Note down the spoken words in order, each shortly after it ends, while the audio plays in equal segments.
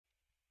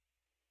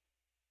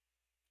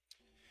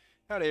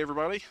Howdy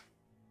everybody,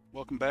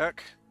 welcome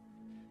back.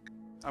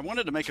 I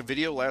wanted to make a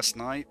video last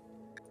night,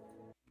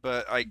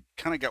 but I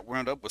kind of got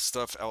wound up with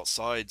stuff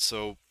outside,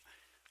 so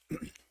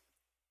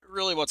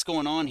really what's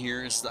going on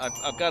here is that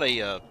I've got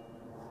a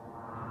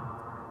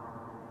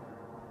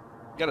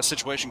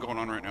situation going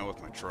on right now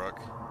with my truck,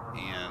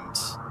 and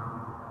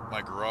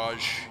my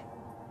garage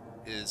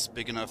is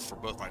big enough for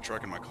both my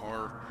truck and my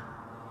car,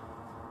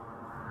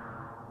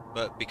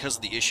 but because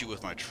of the issue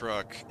with my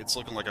truck, it's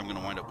looking like I'm going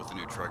to wind up with a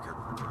new truck here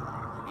before too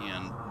long.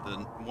 And the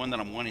one that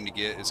I'm wanting to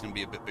get is going to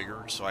be a bit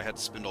bigger, so I had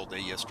to spend all day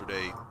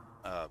yesterday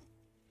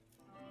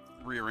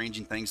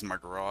rearranging things in my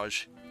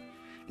garage.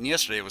 And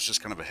yesterday was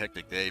just kind of a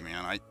hectic day,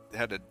 man. I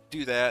had to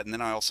do that, and then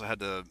I also had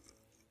to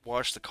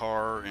wash the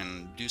car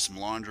and do some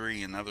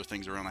laundry and other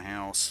things around the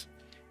house.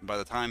 And by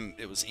the time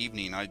it was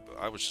evening, I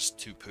was just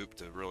too pooped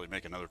to really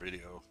make another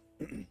video.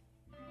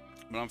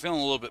 But I'm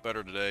feeling a little bit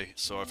better today,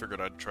 so I figured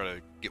I'd try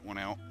to get one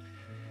out.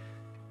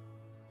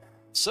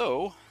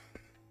 So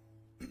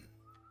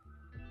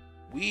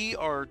we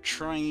are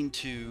trying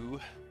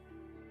to,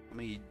 let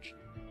me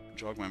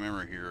jog my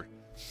memory here.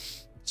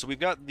 So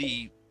we've got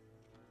the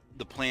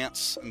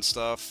plants and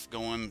stuff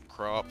going,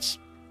 crops,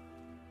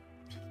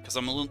 because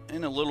I'm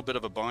in a little bit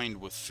of a bind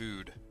with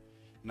food,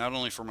 not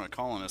only for my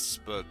colonists,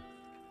 but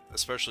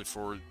especially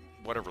for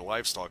whatever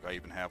livestock I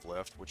even have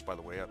left, which, by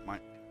the way, I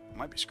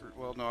might be screwed.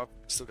 Well, no, I've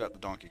still got the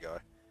donkey guy,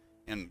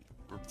 and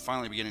we're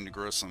finally beginning to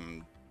grow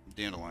some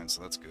dandelions,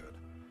 so that's good.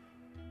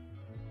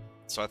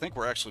 So I think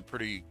we're actually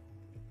pretty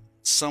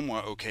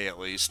somewhat okay, at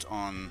least,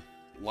 on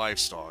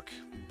livestock.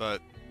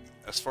 But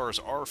as far as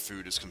our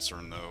food is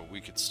concerned, though,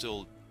 we could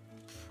still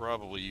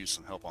probably use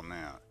some help on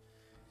that.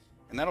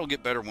 And that'll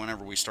get better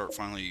whenever we start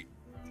finally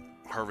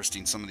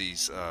harvesting some of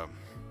these,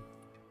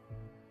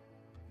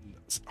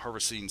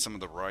 harvesting some of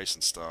the rice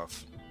and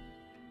stuff.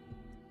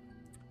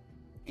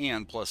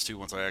 And plus two,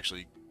 once I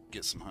actually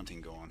get some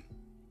hunting going.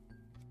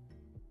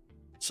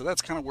 So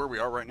that's kind of where we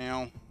are right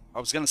now. I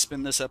was going to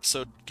spend this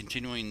episode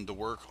continuing the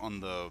work on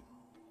the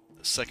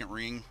second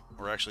ring,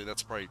 or actually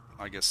that's probably,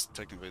 I guess,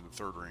 technically the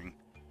third ring.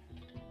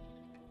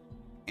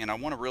 And I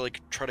want to really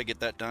try to get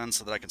that done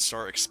so that I can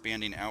start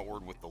expanding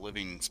outward with the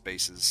living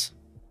spaces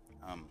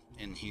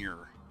in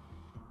here.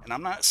 And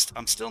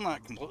I'm still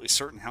not completely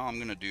certain how I'm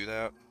going to do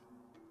that.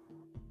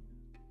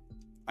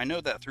 I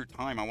know that through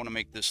time I want to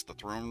make this the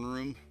throne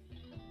room,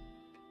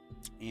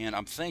 and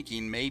I'm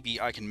thinking maybe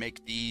I can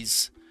make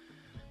these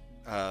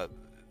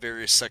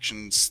various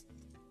sections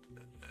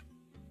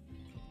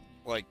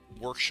like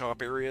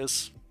workshop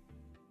areas.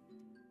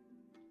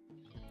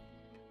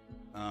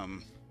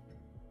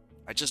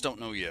 I just don't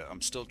know yet.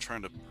 I'm still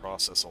trying to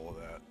process all of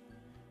that,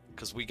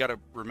 because we got to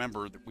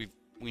remember that we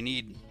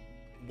need,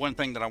 one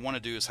thing that I want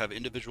to do is have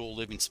individual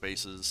living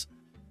spaces,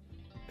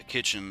 a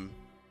kitchen,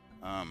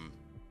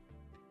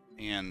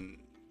 and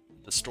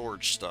the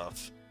storage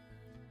stuff.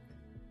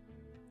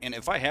 And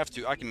if I have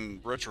to, I can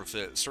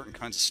retrofit certain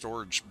kinds of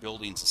storage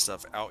buildings and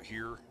stuff out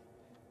here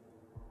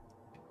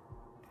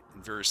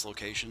in various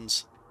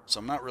locations. So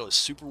I'm not really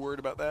super worried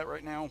about that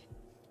right now.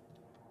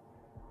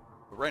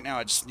 But right now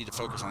I just need to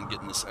focus on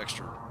getting this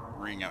extra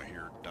ring out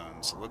here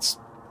done. So let's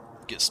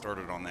get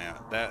started on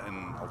that.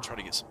 And I'll try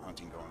to get some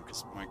hunting going,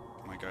 because my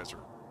guys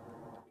are...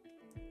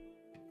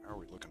 How are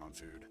we looking on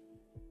food?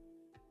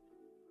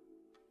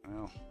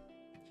 Well,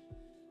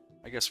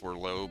 I guess we're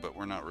low, but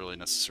we're not really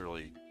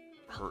necessarily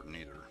hurting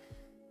either.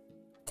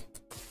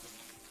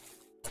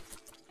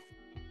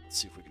 Let's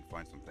see if we can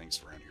find some things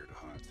around here to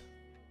hunt.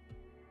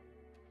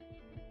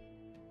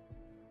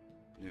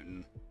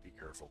 Newton, be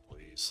careful,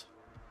 please.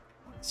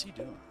 What is he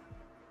doing?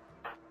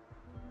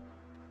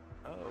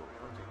 Oh,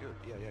 okay, good.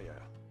 Yeah.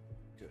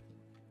 Good.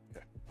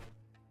 Okay.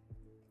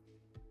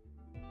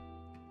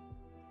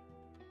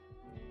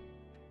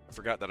 I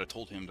forgot that I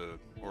told him to,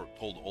 or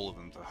told all of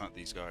them to hunt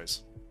these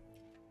guys.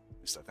 At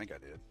least I think I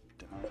did.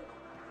 Didn't I?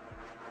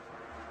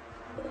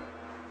 I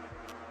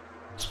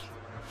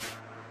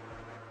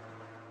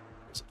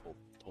guess I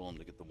told him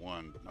to get the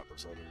one, but not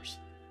those others.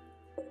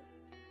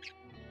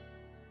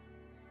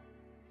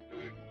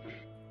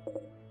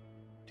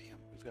 Damn,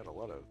 we've got a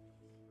lot of...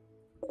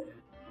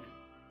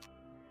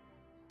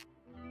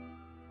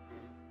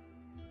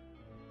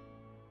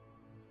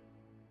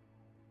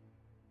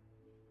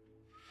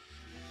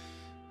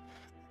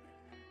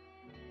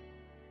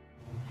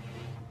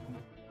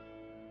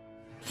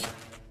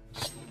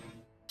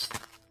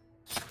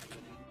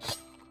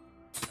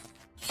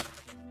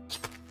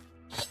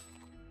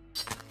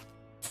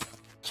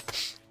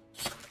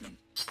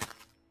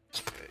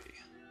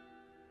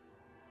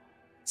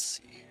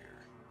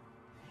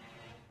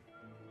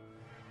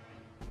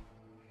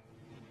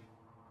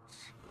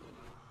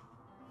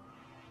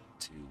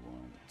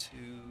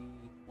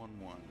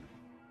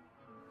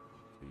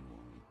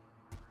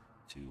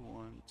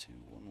 Two,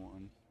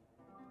 one.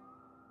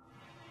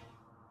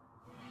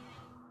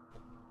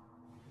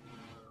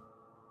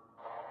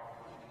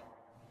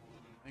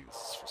 I think this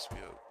is supposed to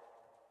be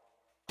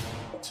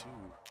a 2.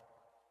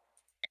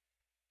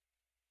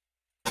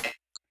 Can't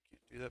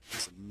do that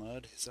piece of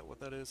mud. Is that what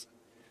that is?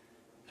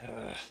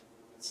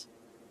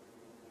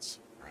 It's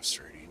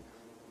frustrating.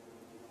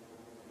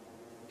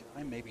 Can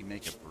I maybe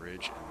make a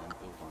bridge and then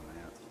build on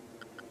that?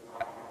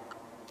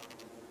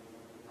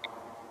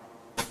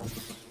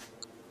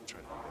 Try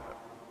to do that.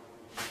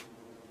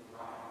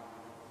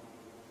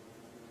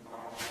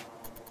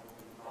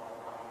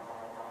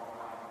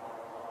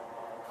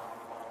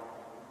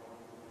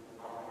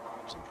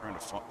 So I'm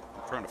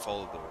trying to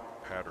follow the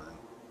pattern,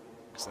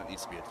 because that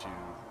needs to be a 2.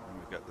 And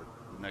we've got the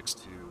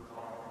next 2,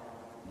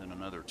 and then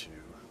another 2.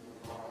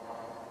 Alright.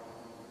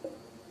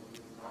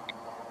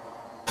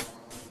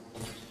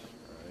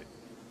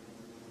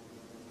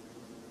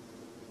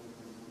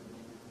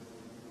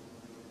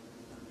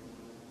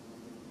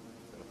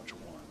 Got a bunch of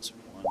 1s.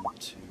 1,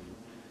 2,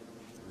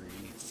 3,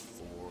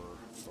 4,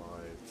 5,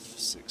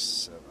 6,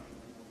 7.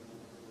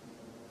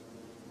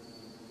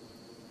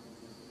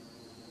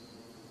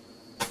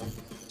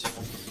 2,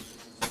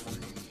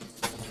 3,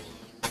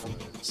 4,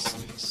 5,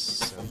 6,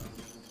 7.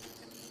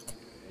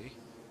 Okay.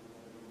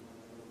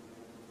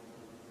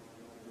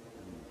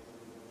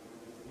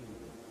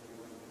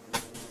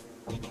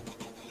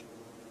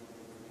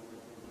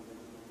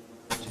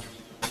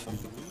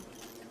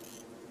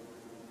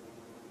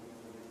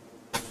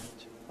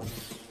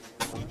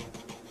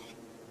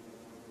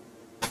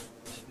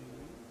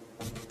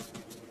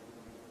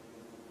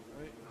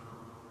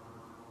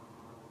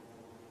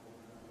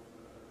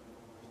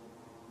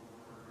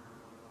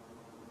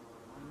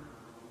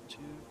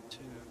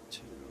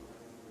 Two.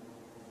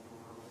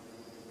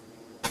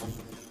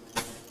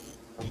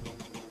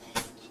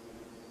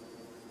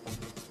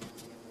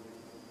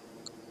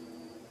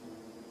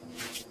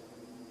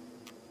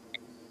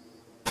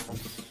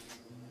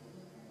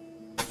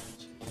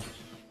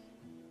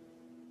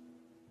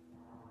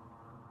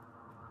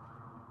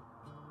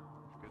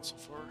 Good so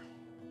far.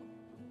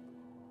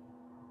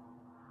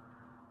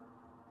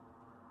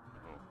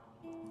 Oh,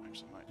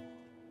 actually might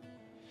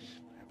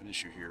have an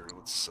issue here.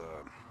 Let's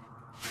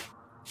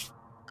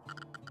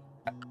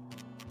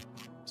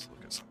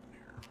look at something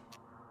here.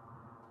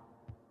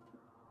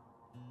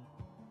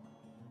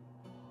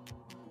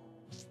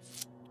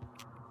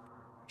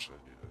 How should I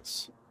do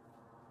this?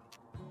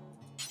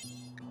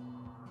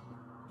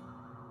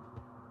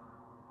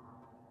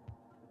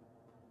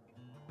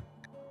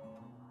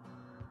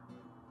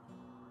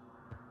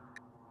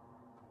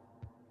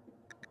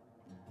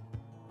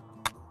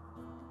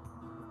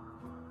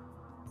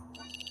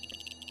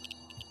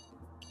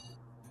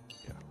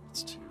 Yeah,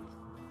 let's do.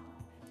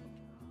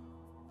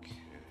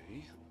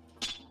 Okay.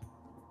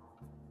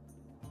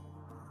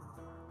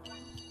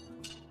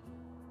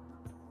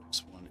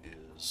 Next one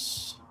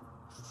is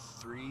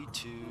 3,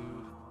 2,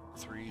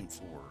 3, and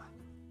 4.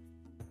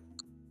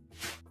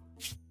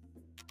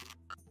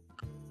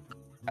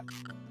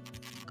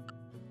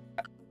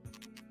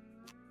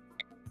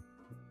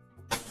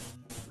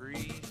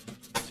 3,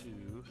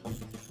 2.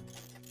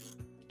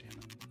 Damn it.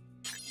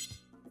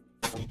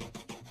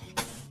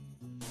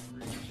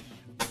 3,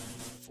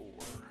 4.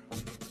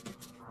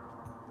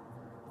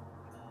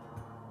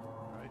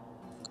 Right.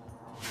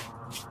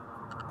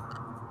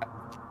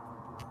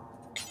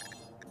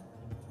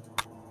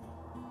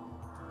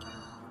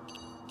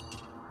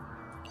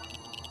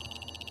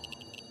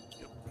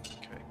 Yep.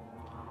 Okay.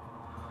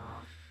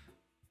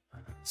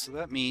 So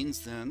that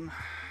means then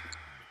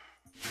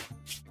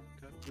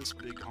got this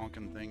big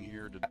honking thing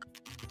here to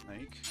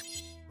make.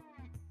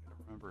 I don't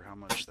remember how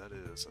much that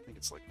is. I think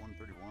it's like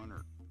 131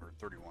 or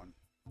 31.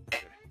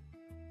 Okay.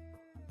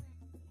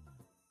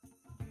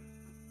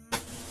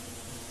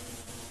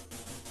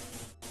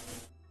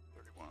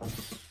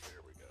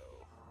 There we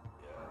go.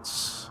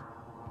 Yes.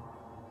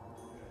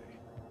 Okay.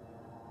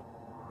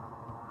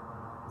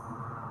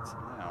 So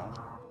now,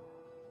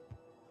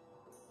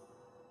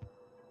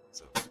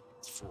 so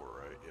it's 4,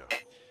 right? Yeah.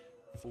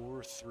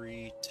 4,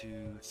 3,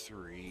 2,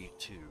 3,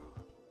 2.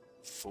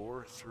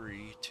 4,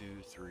 3,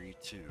 2, 3,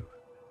 2.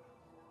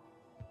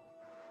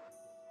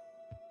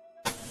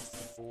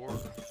 4,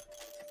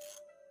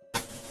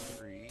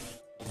 3,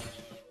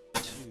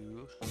 2,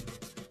 3,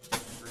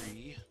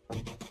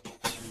 2,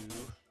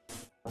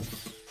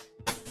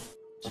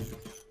 2.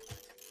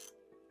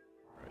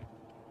 Right.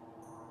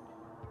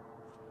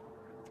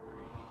 3,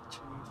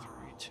 2,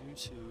 3, 2,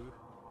 2.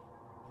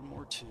 One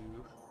more 2.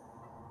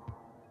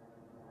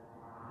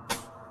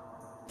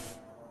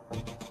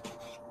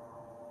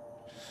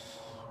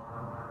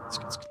 This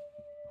gets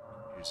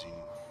confusing.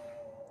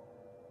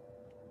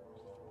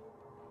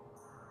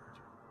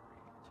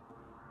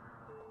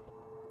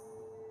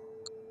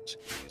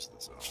 Just use the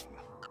zone.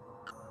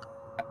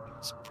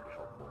 That's pretty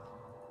helpful.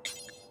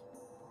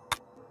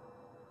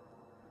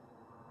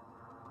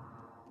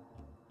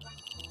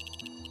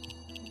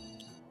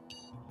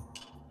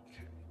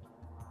 Okay.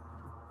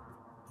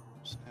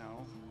 So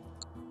now,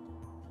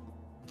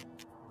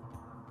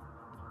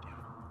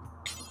 yeah.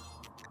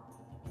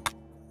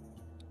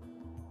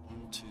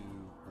 1, 2,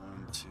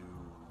 1, 2,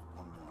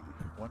 1,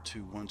 1. 1, 2,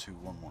 1, 2,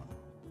 1, 1.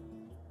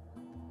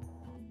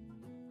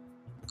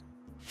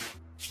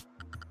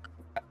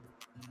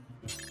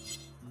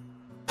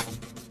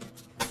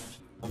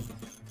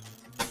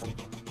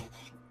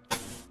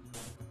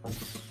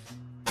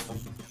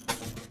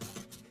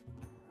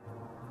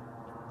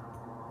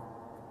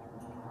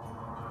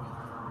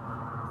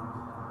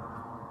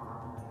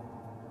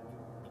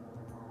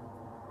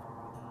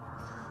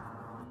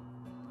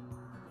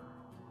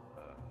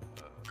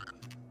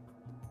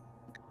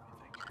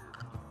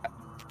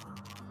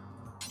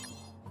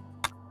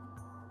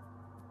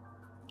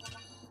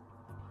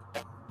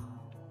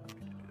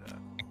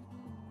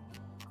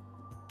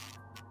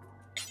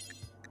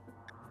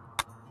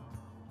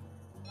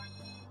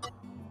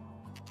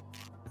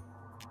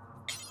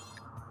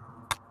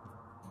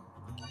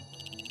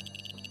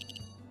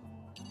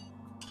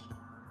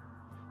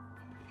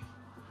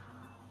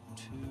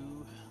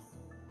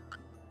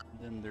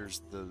 then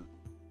there's the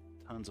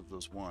tons of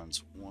those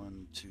ones.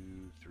 1,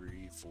 2,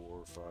 3,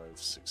 4, 5,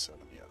 6, 7.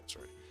 Yeah, that's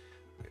right.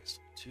 Okay, so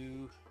 2,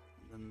 and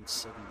then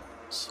 7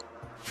 ones.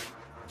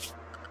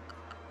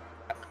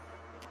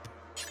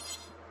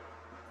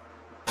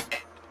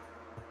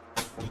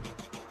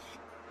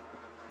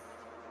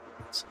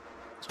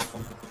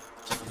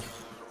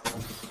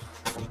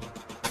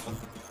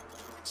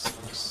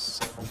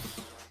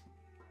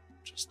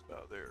 Just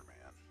about there,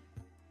 man.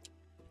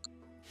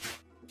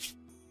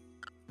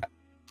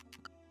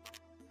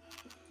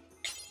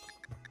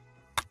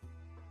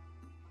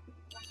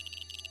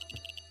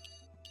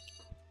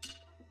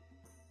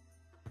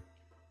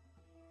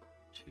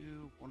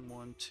 Two, 1,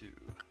 1, 2.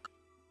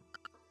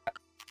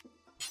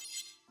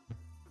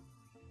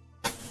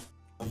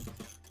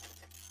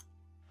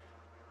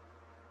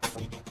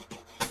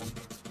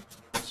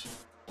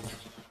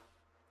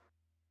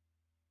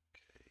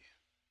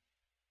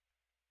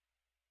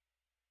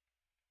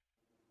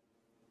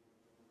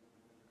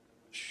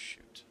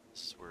 Shoot,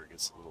 this is where it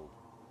gets a little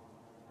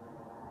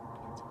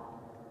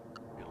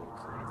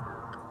creative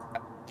here.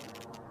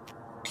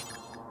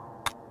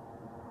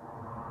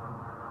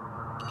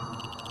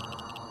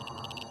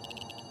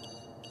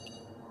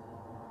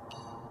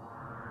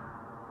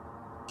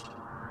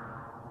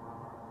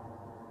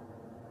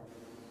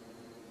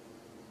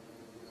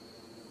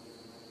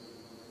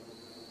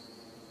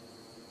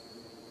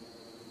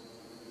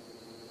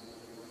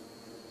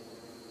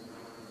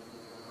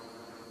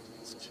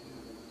 That's 2.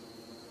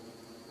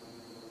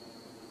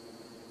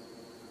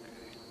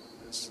 Okay,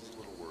 this is a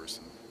little worse.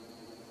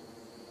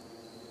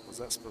 Was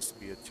that supposed to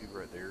be a 2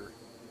 right there?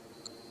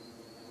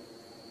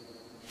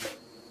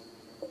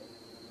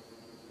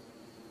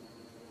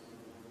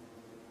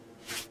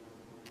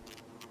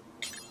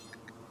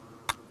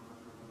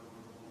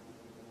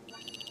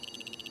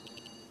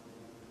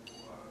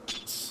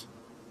 What?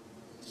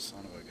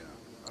 Son of a gun.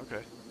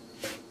 Okay.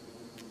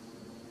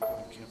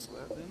 Cancel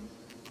that then.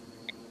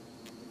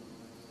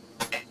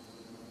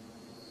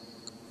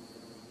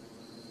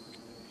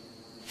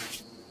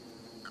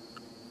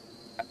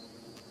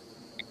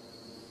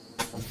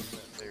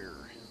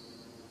 There.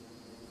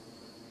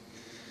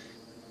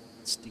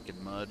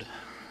 Stinking mud.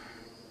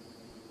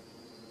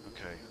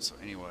 Okay, so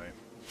anyway,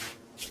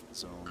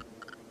 zone.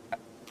 2,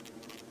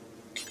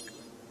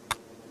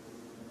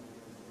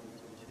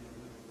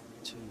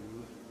 2,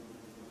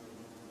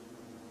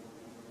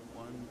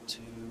 1,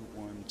 2,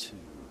 1, 2.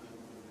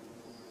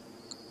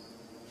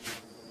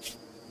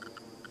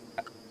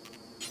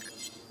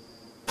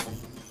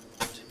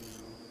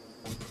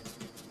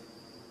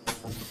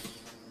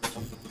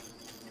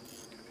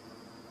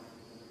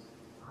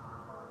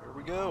 There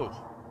we go.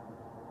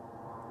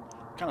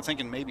 Kind of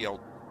thinking maybe I'll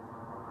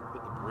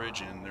put the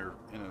bridge in there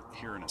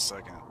here in a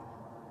second.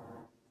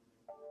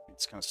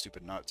 It's kind of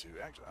stupid not to.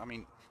 Actually, I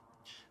mean,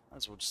 might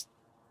as well just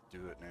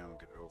do it now and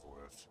get it over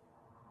with.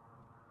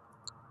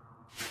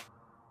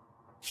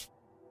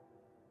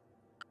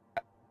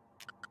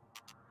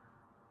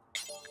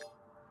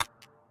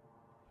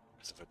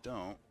 Because if I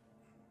don't,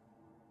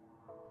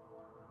 I'll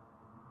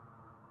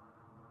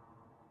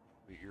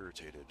be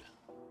irritated.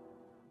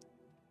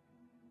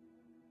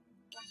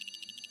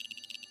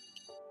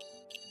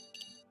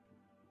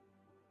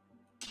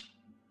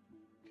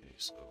 Okay,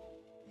 so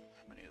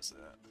how many is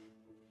that?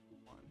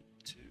 1,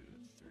 2,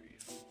 3,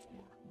 4.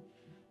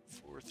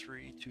 4,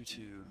 3, 2,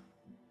 2.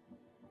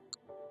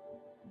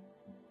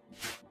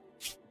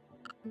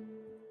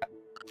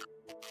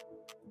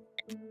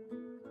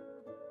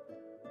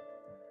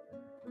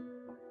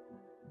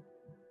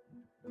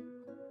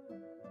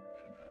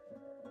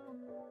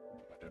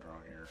 I did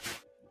wrong here.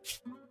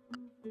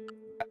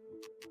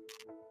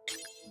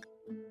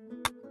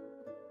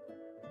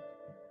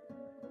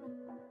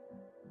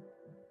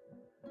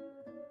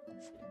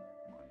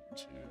 One,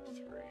 two,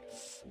 three,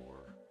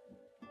 4.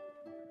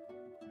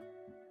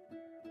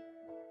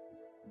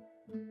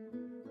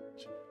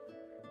 2, 3,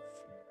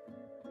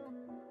 4.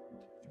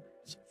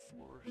 So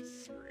 4,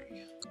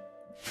 3.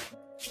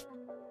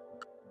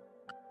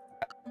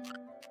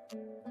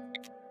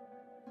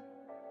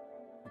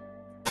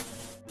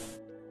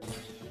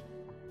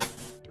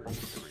 There we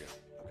go.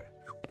 Okay.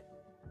 I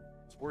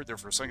was worried there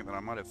for a second that I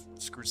might have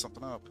screwed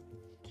something up.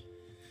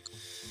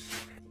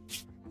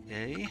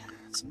 Okay,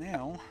 so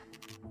now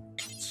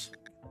let's get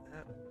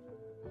that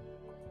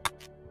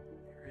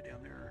area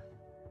down there.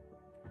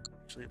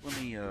 Actually, let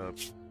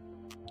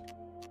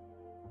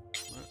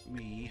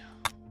me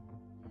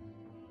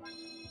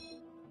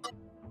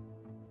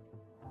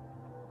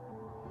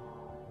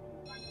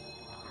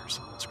here's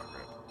some of this crap.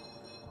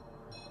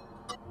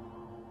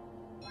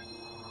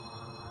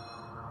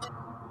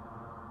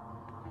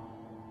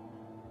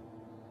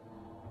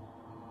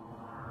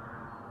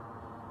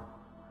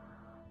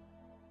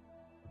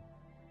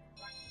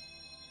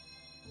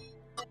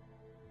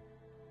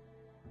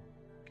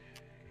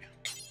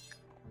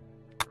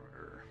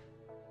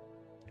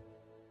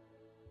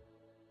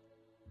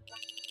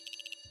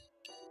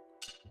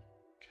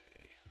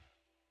 Okay,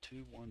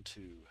 2, 1,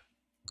 2.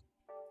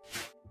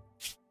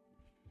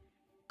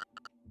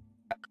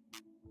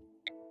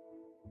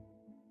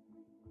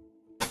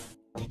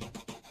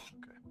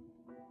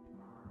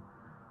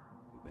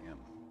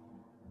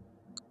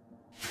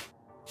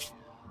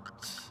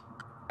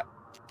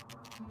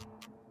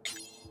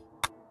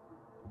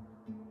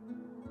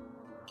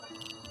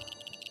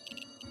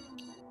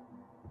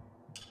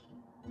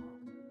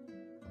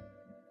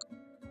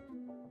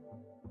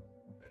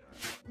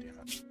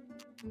 that.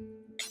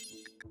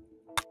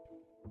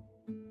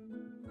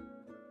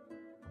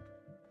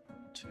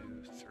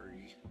 Two,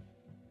 three.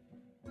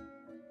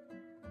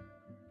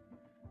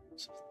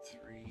 So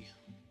 3,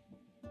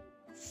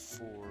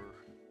 4.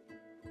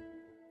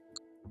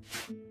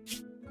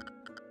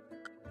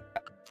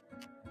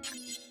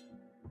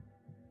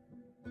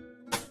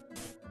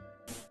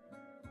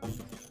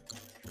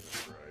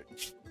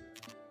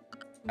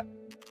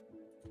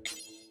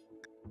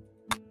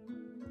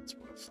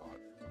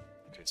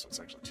 Okay, so it's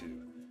actually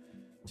 2.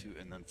 2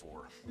 and then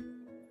 4. There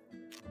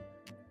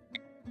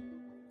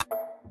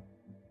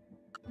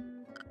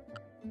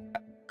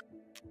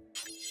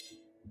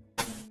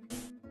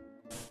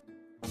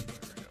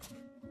we go.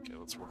 Okay,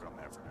 let's work on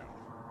that for now.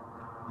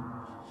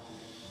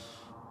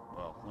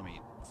 Well, let me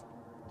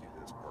do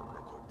this part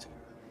real quick too.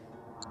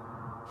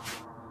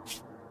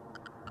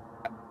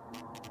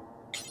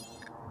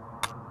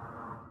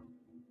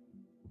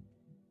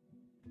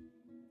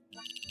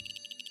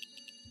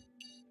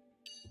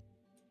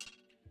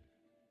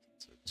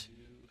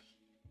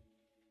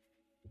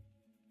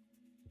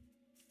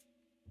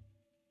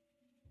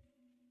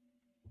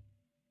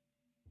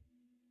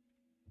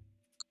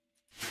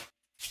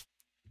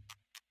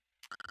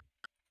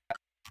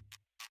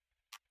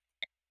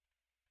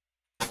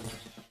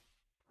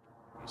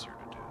 Easier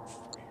to do it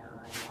from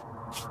here.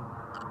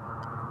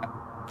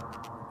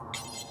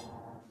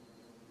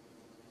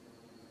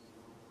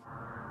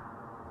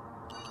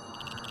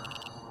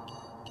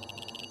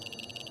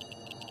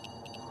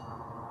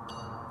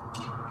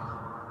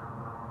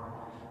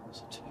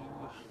 So 2,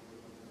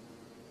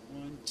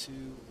 1, 2,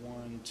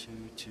 1,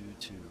 2, 2,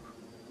 2.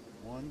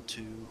 1,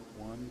 2,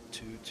 1,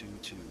 2, 2,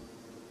 2.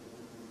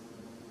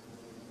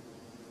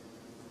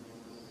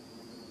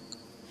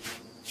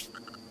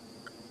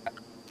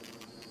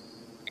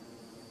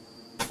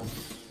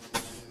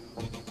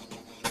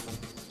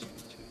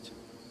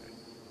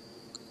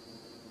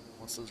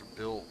 Once those are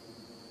built,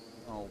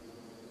 I'll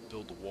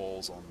build the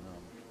walls on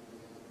them.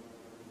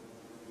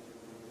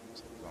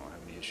 So I don't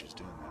have any issues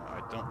doing that.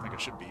 I don't think I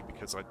should be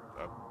because I've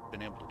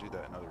been able to do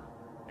that in other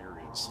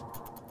areas.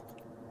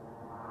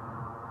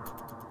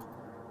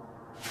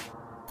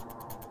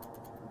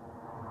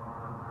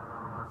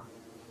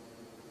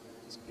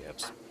 These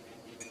gaps.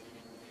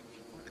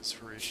 What is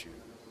her issue?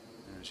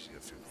 Yeah, she's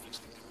got food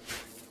poisoning.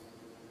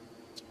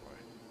 That's why. I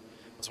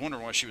was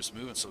wondering why she was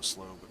moving so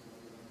slow, but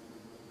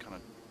it kind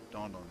of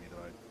dawned on me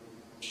that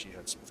she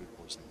had some food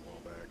poisoning a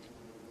while back.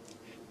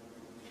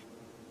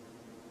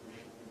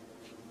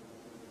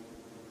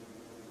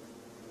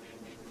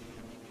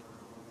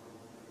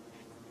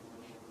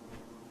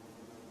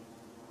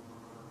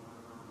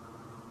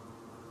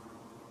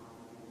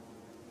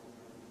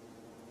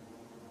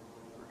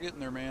 We're getting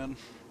there, man.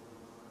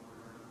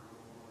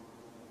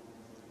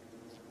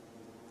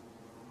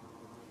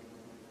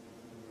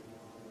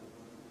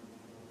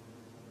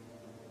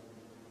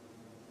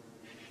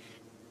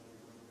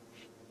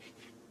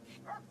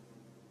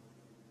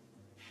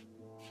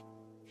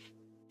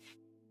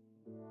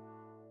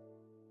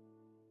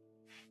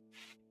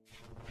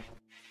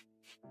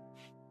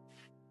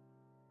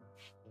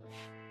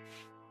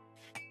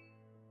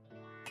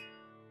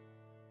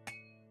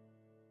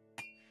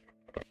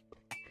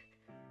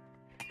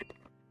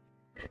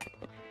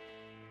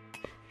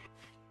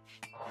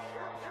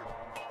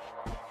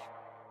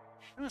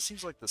 It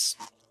seems like the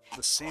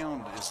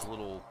sound is a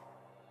little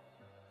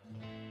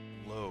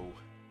low.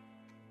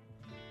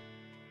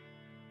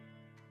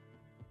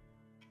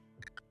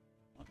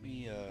 Let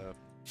me, I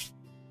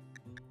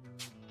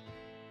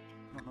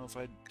don't know if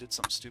I did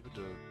something stupid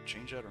to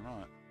change that or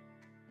not.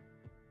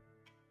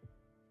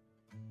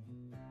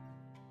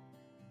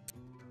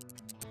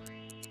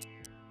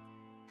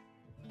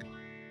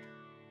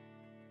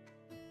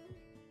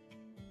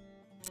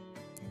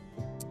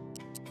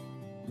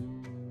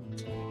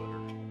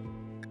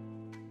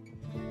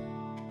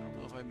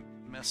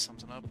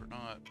 Something up or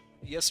not.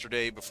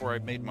 Yesterday, before I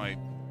made my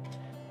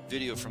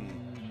video from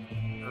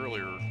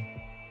earlier,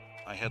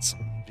 I had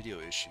some video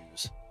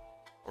issues,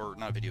 or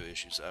not video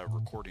issues,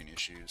 recording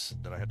issues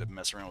that I had to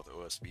mess around with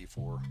OSB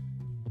for.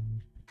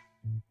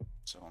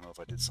 So I don't know if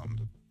I did something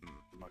to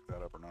muck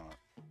that up or not.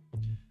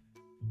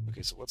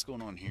 Okay, so what's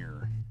going on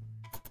here?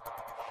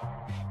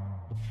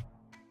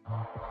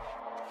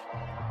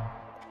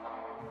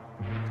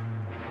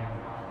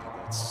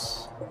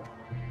 That's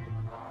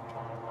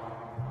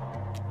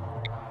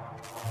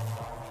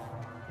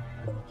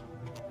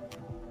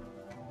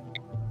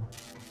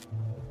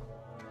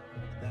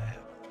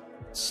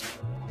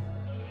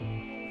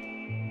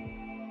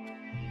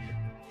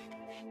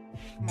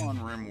come on,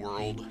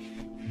 Rimworld.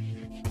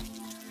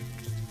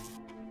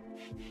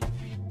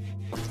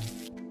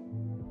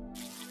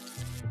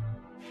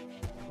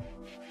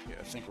 Yeah,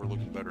 I think we're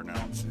looking better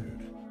now in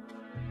food.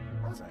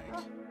 I think.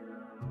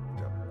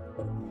 Got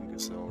one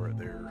gazelle right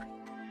there.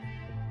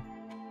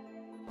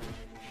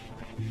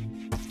 I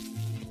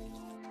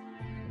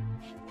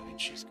think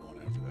she's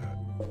going after that.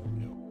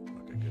 Yep.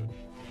 Okay, good.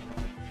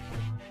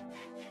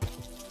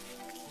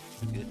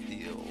 Good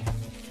deal.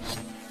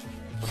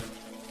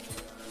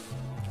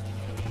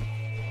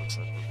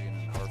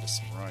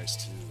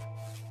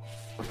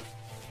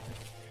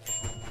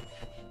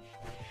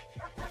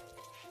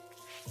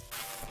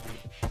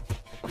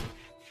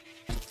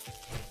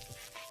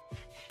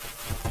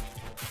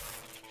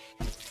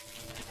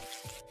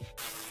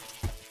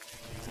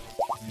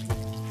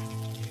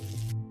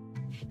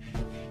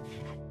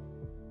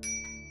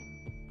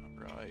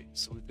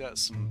 So we've got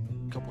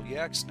couple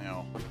yaks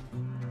now.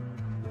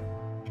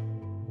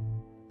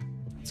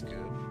 That's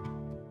good.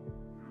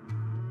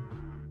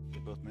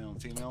 They're both male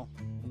and female.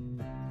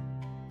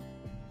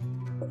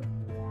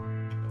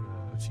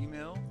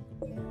 Female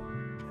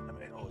and a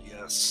male,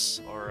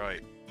 yes.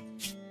 Alright.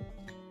 So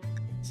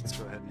let's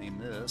go ahead and name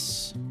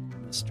this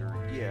Mr.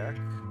 Yak.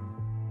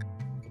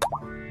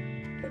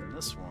 And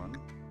this one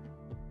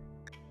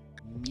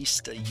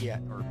Mr.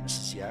 Yak, or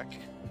Mrs. Yak.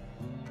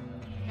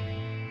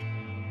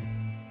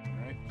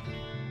 Alright.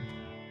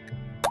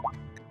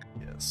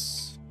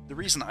 Yes. The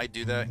reason I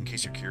do that, in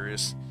case you're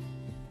curious,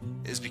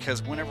 is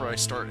because whenever I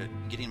start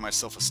getting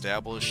myself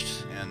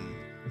established and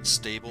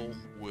stable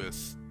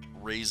with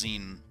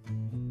raising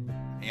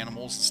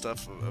animals and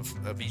stuff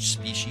of each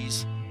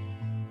species,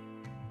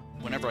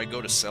 whenever I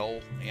go to sell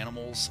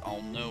animals,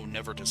 I'll know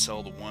never to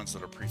sell the ones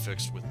that are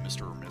prefixed with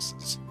Mr. or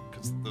Mrs.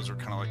 because those are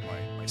kind of like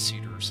my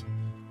suitors.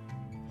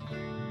 I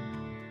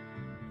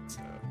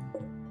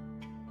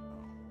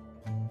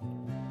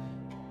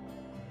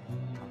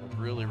would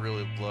really,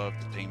 really love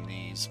to tame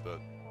these, but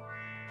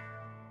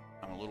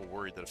I'm a little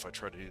worried that if I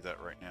try to do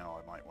that right now,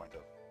 I might wind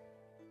up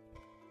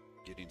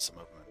getting some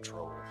of them in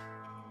trouble.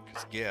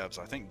 Because Gabs,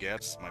 I think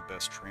Gabs is my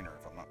best trainer,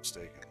 if I'm not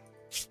mistaken.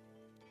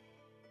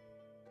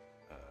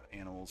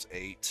 Animals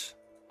 8.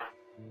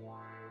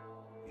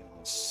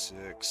 Animals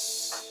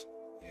 6.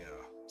 Yeah,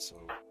 so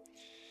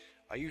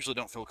I usually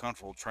don't feel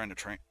comfortable trying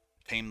to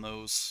tame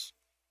those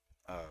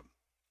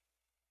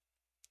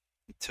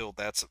until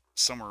that's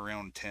somewhere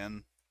around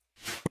 10.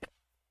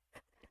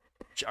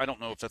 I don't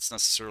know if that's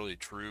necessarily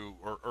true,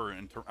 or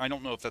I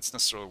don't know if that's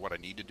necessarily what I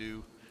need to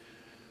do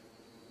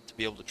to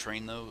be able to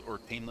train those or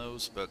tame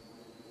those, but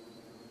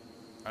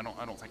I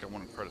don't think I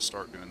want to try to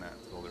start doing that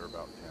until they're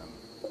about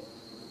 10.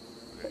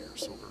 Okay, here,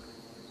 silver.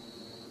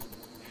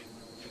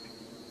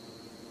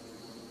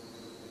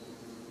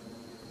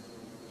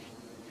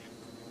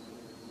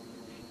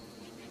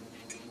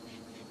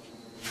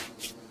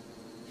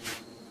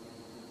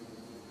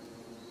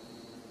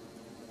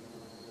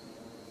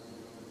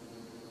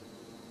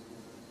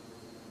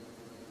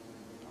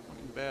 Not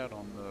looking bad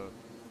on the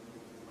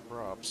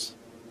crops.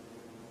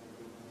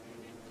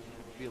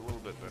 It'll be a little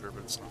bit better,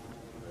 but it's not looking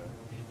bad.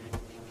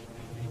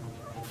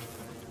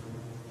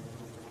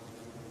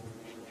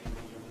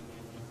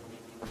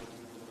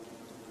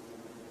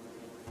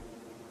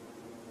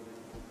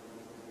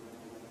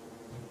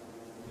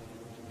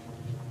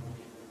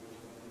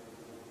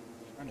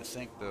 I'm trying to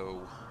think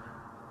though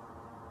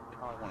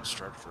how I want to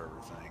structure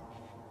everything.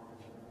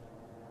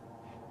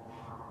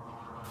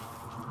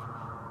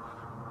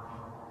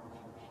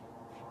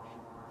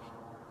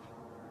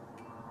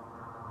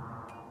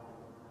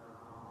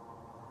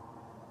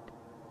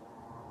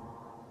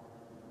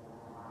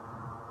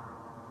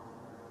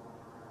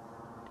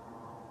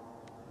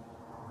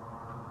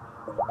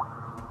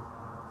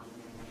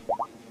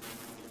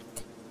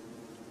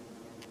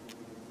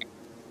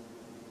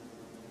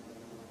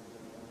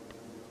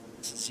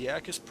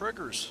 Ziacus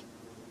priggers.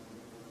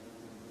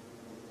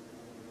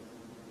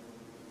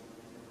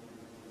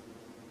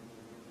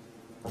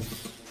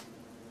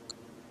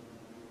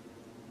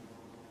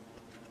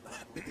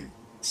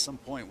 At some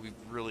point, we've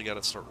really got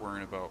to start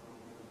worrying about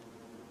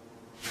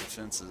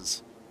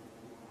defenses.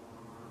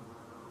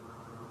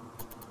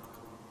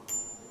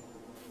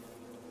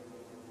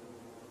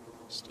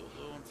 Still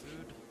low on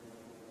food.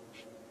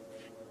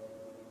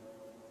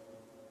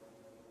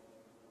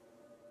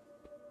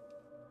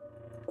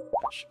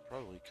 I should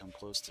probably come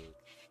close to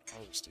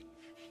harvesting.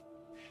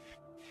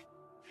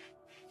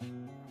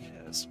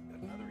 Yes, we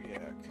got another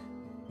yak.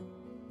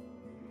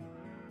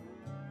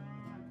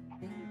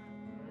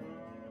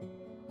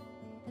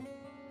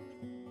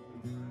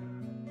 I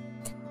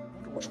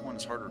wonder which one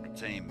is harder to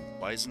tame,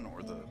 bison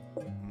or the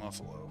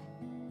buffalo?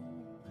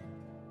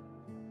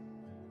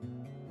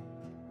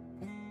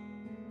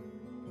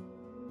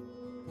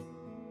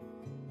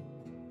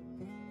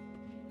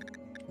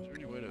 Is there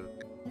any way to...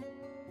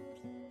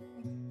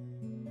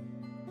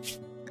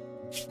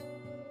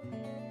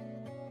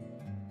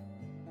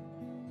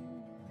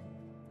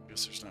 I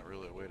guess there's not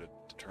really a way to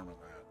determine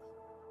that.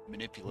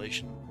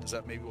 Manipulation? Is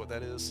that maybe what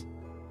that is?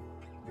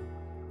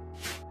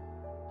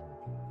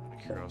 Out of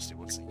curiosity,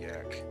 what's the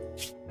yak?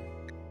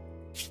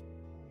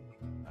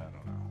 I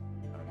don't know.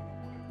 I don't know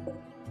what it...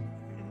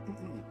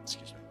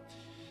 Excuse me.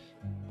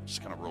 I'll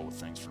just kind of roll with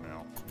things for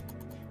now.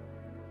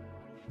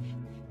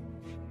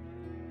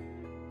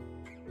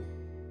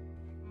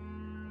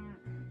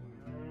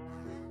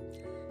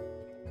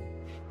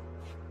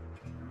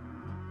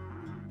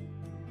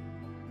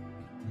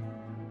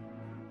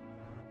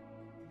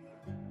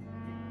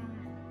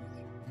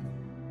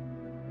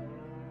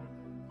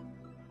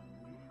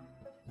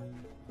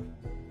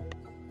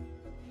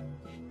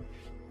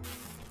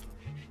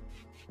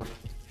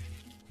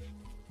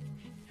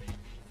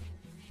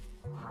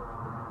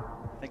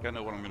 I think I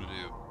know what I'm going to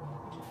do.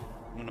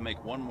 I'm going to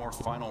make one more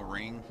final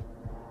ring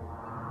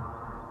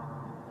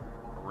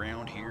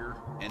around here,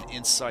 and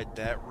inside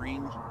that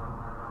ring,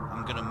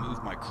 I'm going to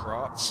move my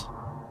crops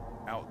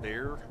out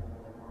there.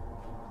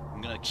 I'm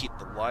I'm gonna keep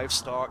the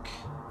livestock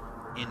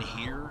in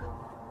here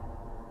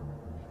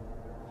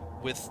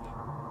with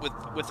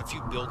a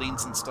few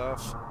buildings and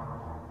stuff,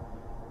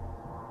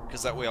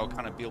 because that way I'll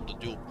kind of be able to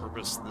dual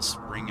purpose this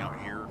ring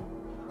out here,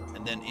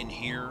 and then in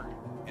here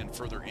and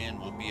further in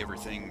will be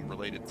everything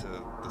related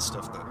to the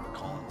stuff that the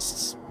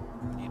colonists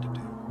need to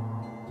do.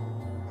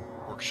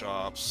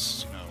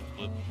 Workshops,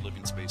 you know,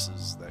 living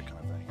spaces, that kind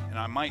of thing. And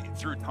I might,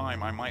 through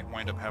time, I might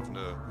wind up having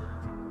to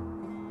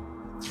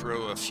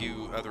throw a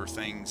few other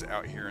things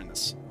out here in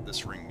this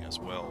ring as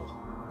well.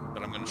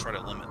 But I'm going to try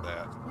to limit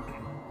that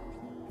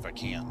if I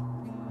can.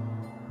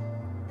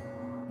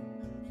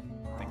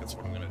 I think that's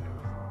what I'm going to do.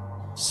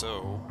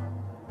 So,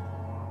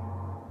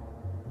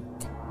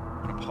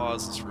 I'm going to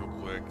pause this real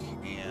quick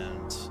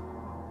and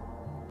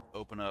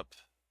open up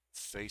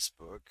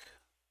Facebook.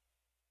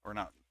 Or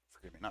not,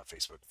 forgive me, not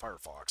Facebook,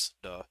 Firefox,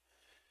 duh.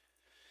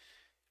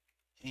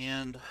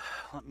 And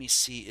let me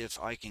see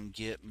if I can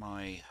get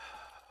my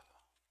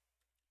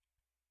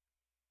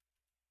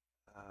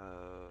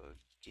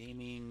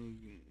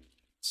gaming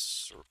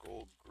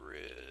circle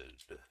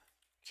grid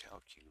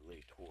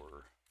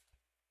calculator.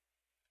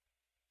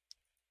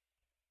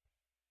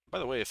 By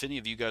the way, if any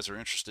of you guys are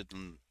interested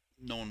in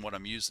knowing what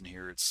I'm using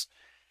here, it's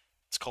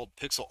called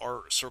Pixel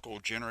Art Circle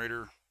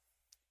Generator.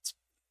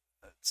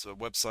 It's a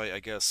website, I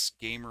guess,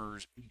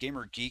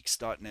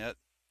 gamergeeks.net.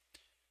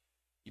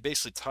 You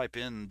basically type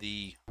in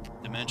the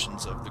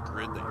dimensions of the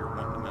grid that you're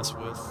wanting to mess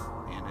with,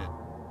 and it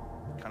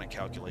kind of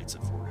calculates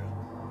it for you.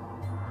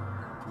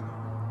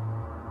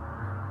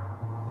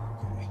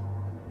 Okay.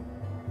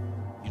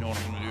 You know what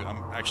I'm going to do?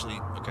 I'm actually,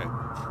 okay,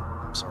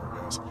 I'm sorry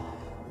guys. I'm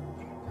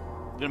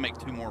going to make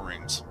 2 more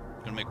rings.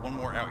 I'm going to make one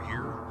more out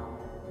here,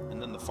 and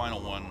then the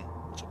final one,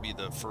 which will be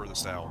the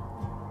furthest out.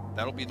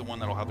 That'll be the one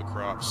that'll have the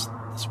crops.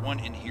 This one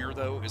in here,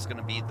 though, is going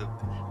to be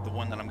the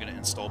one that I'm going to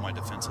install my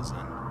defenses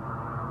in.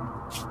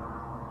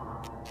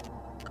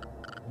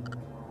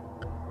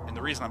 And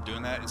the reason I'm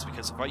doing that is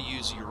because if I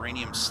use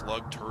uranium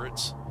slug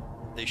turrets,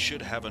 they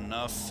should have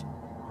enough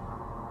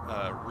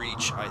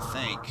reach, I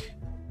think.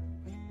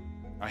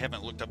 I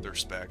haven't looked up their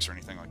specs or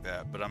anything like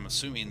that, but I'm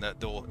assuming that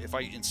they'll, if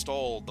I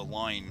install the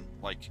line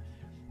like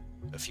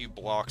a few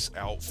blocks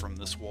out from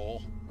this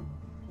wall,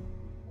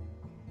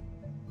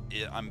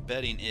 I'm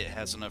betting it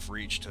has enough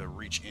reach to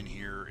reach in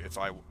here if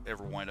I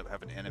ever wind up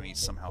having enemies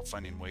somehow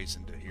finding ways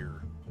into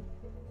here.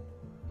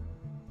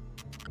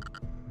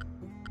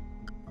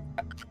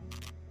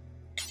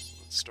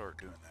 So let's start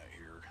doing that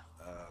here.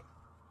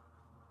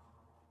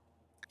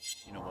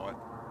 You know what?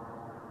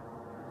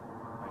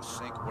 I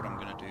think what I'm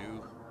going to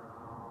do,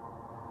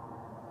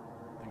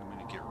 I think I'm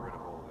going to get rid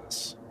of all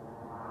this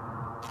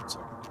so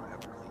I can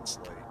have a clean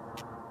slate.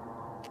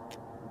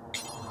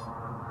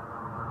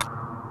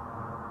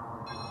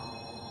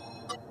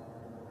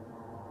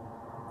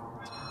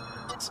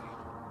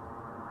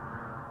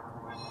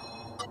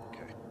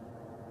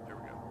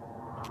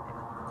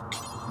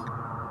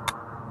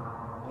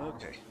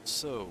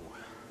 So,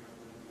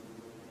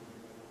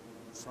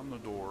 from the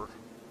door,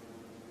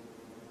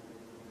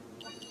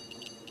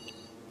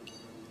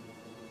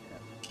 yeah.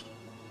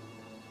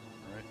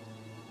 All right.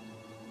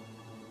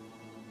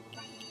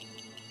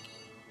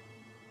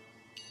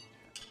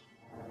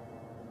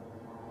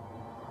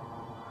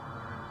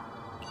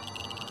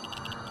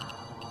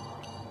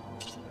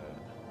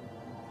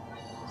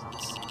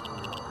 Let's see, where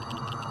are you?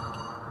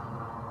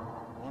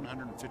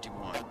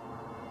 151.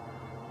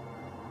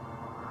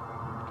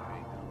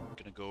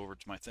 Go over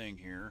to my thing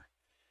here,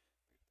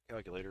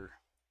 calculator,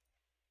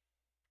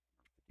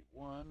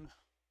 51.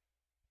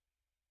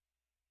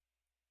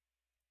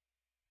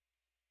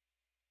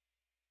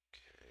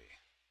 Okay,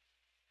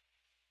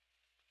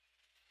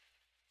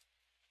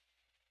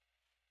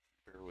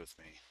 bear with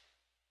me, I'm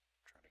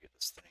trying to get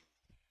this thing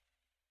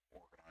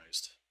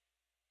organized.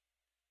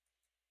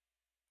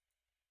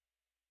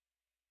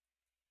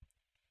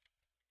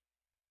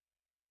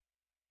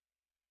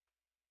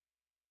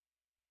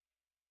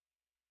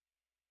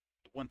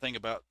 The one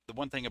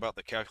thing about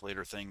the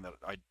calculator thing that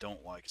I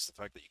don't like is the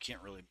fact that you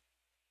can't really, it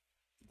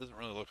doesn't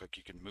really look like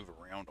you can move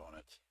around on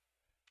it,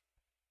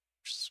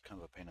 which is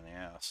kind of a pain in the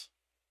ass.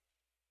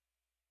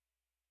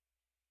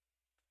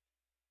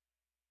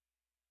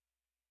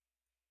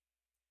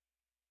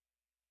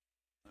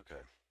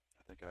 Okay,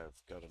 I think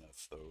I've got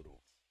enough though to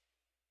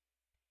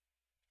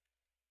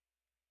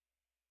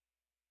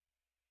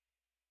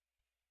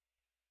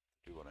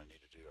do what I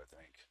need to do, I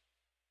think.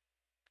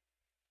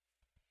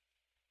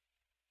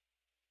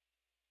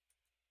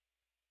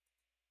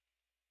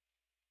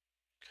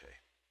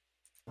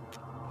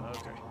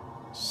 Okay,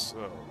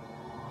 so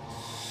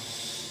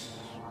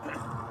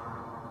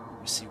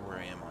let me see where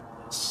I am on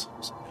this.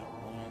 So I've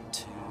got 1,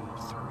 2,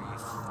 3,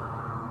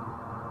 4,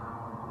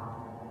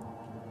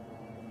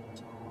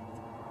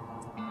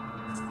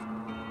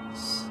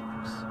 6.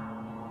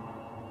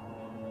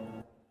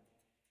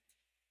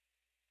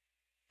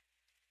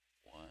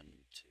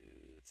 1,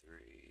 2,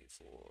 3,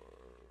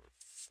 4,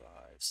 5,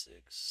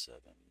 6,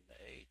 7,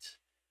 8,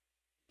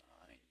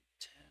 9,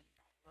 10,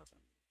 11,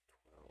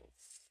 12,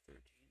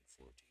 13,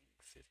 14,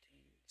 15,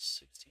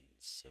 16,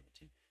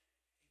 17, 18,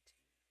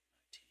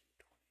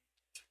 19,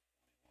 20,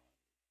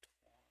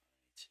 21,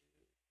 22,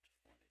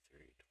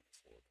 23,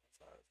 24,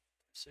 25,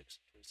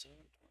 26,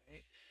 27,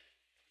 28,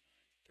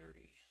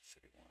 30,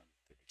 31,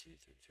 32,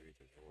 33,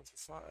 34,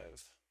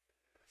 35,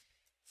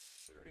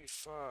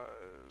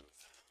 35.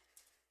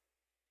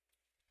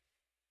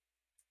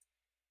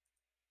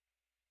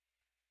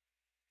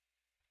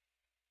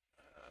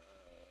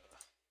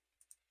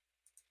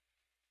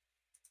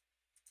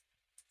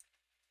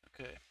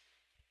 Okay.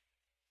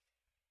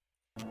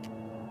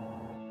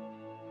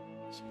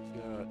 So we've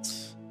got...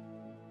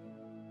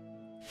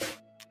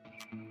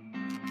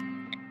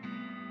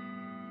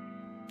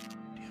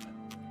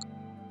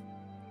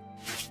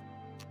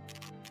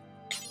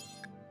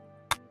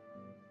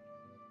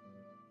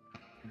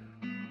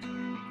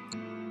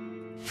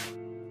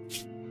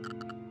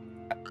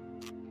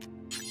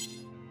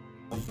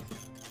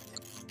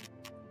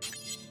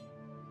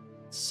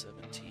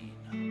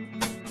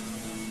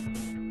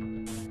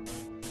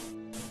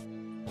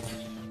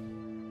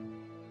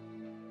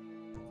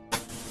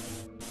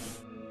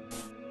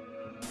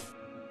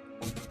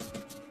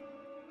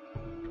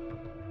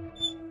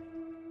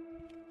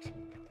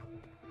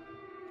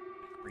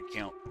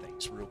 Recount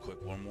things real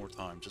quick one more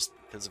time, just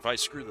because if I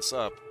screw this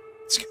up,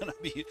 it's gonna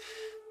be,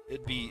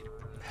 it'd be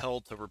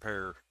hell to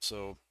repair.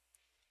 So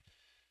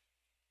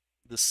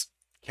this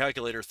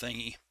calculator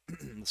thingy,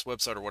 this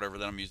website or whatever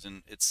that I'm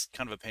using, it's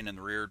kind of a pain in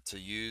the rear to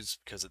use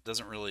because it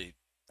doesn't really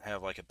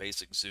have like a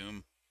basic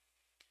zoom.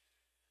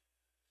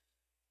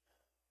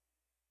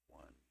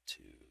 1,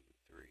 2,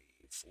 3,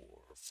 4,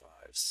 5,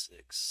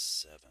 6,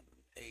 7,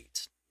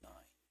 8, 9,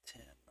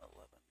 10,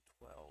 11,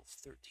 12,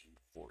 13,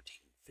 14,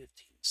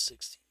 15,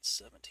 16,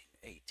 17,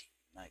 18,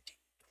 19,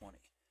 20,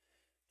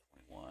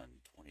 21,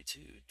 22,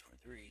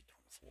 23,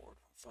 24,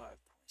 25,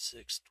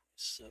 26,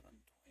 27,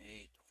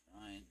 28,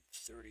 29,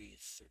 30,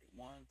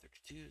 31,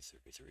 32,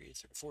 33,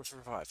 34,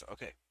 35.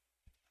 Okay,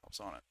 I was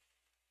on it.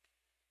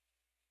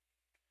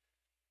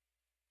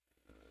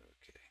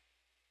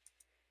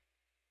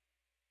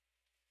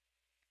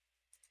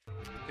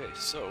 Okay,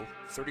 so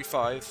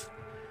 35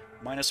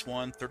 minus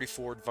 1,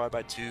 34 divided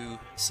by 2,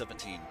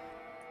 17.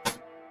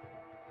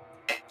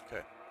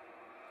 Okay,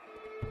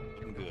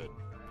 looking good.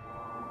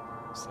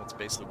 So that's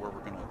basically where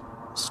we're going to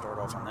start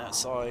off on that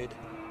side.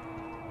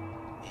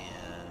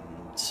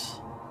 And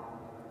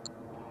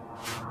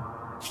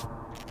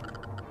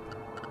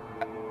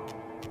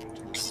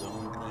do the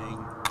zone thing.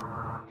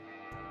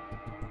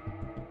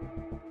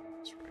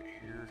 It's right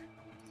here.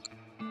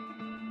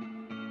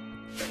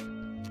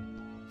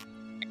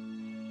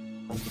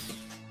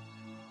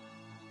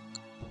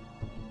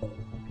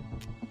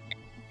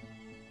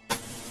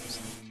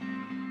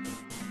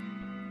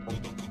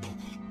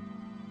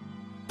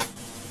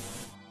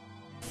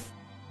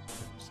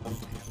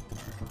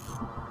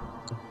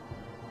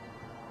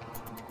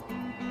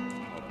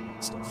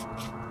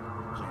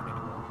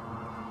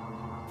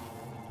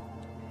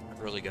 I've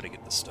really got to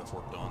get this stuff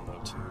worked on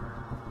though too.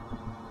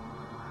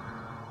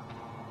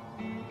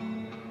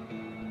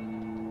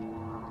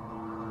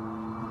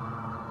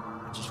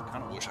 I just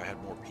kind of wish I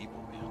had more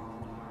people, man.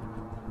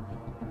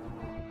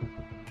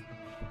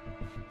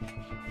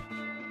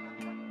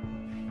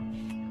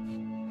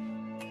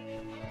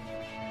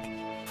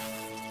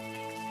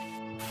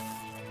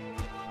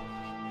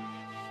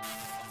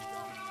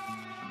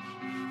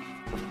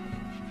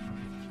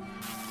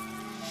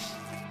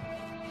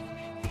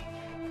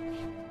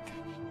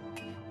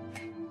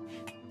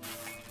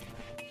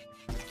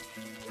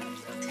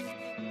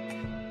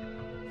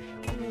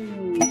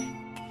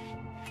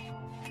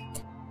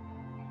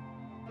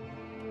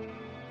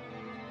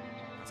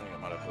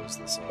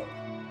 This up.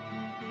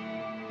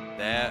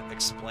 That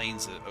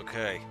explains it.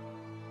 Okay.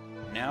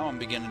 Now I'm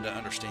beginning to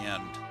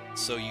understand.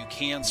 So you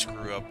can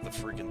screw up the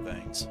freaking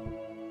things.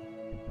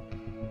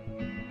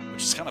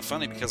 Which is kind of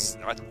funny because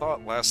I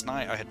thought last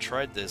night I had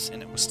tried this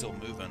and it was still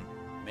moving.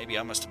 Maybe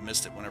I must have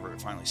missed it whenever it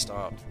finally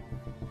stopped.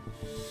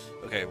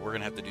 Okay, we're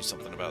going to have to do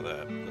something about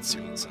that. Let's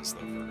see what this is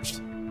though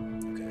first.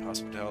 Okay,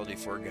 hospitality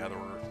for a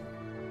gatherer.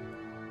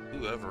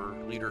 Whoever,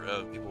 leader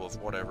of people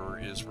of whatever,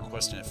 is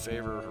requesting a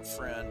favor, her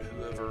friend,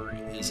 whoever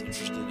is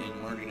interested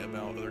in learning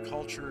about other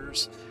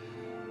cultures.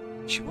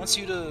 She wants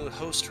you to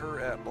host her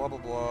at blah blah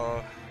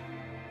blah,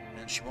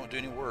 and she won't do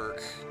any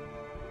work.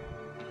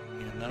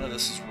 And none of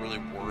this is really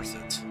worth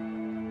it.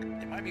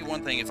 It might be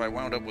one thing if I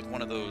wound up with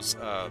one of those,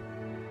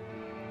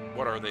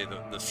 what are they,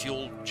 the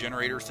fuel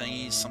generator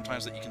thingies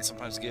sometimes that you can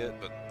sometimes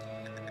get, but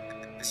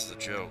this is a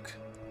joke.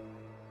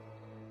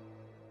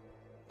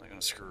 I'm not going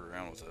to screw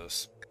around with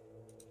this.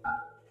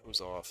 Goes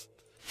off.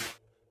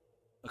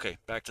 Okay,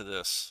 back to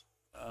this.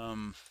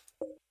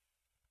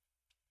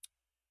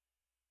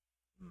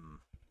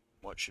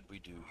 What should we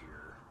do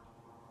here?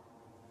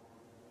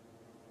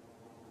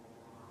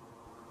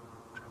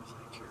 I'm trying to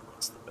think here.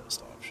 What's the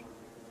best option?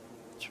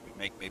 Should we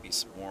make maybe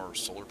some more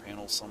solar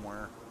panels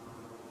somewhere?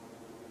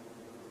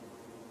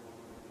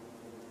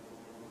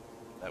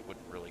 That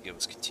wouldn't really give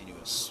us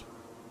continuous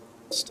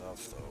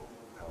stuff, though.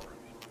 Power.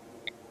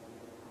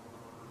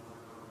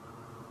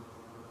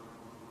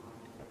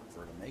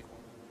 offer to make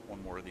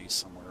one more of these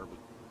somewhere, but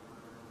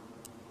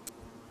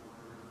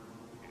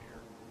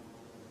here,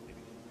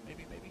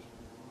 maybe.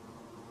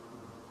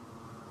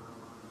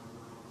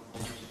 I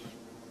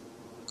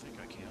think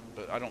I can,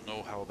 but I don't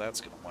know how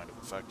that's going to wind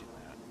up affecting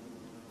that.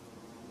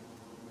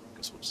 I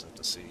guess we'll just have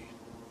to see.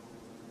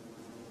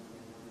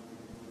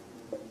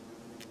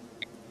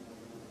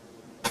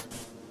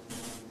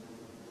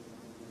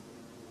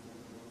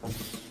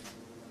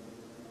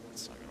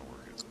 That's not going to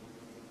work, is it?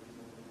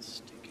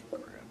 Stinking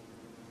crap.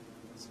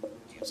 Let's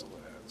cancel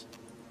ads.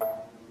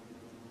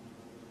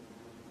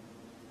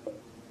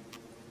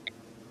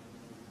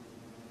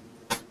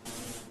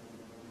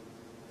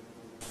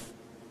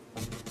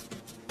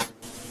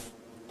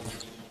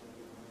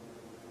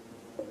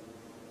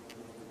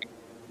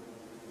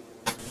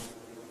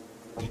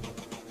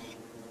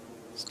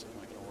 Still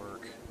not going to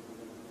work.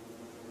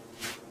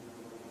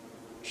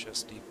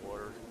 Chest deep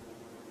water.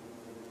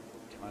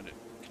 Can I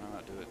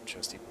not do it in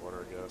chest deep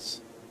water, I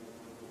guess?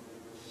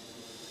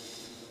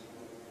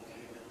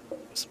 I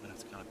guess I'm going to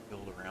have to kind of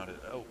build around it.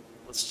 Oh,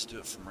 let's just do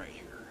it from right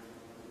here.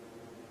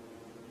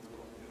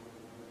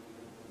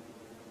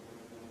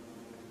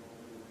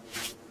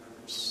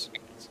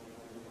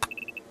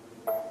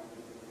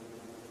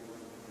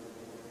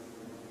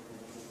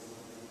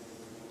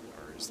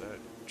 Or is that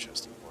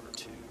chest deep water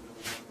too?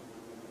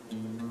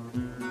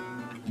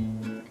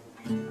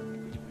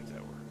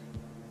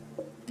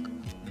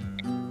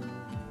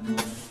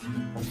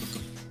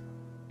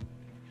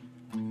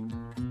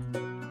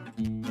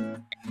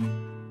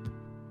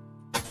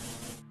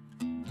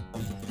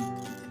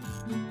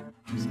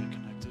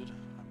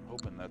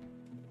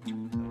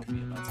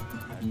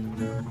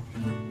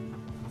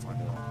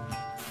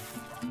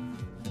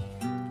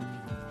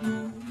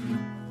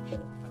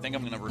 I think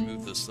I'm going to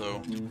remove this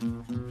though,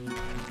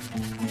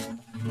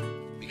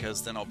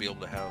 because then I'll be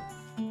able to have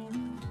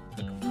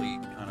the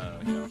complete kind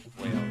of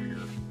layout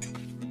here.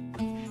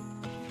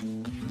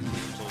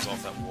 Close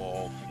off that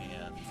wall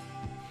and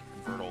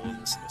convert all of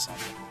this into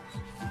something.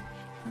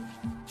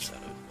 Is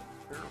that a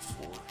pair of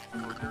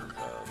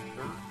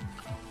dirt?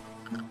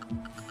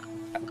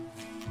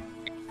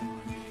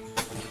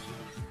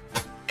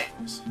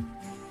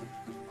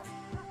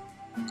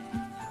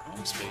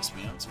 Home space,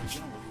 man. It's beginning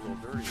to look a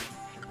little dirty.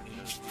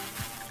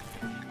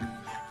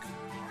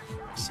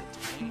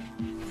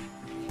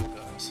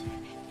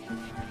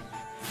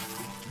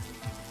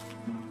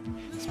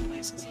 This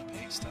place is a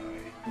pigsty.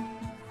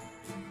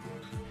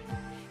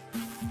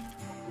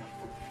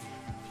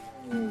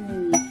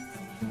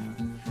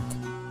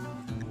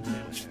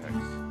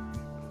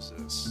 What is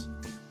this?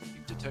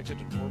 You've detected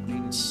an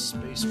orbiting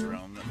space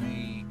drone that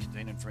may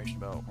contain information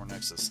about our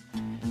nexus.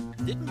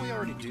 Didn't we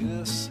already do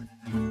this?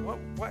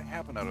 What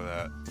happened out of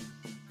that?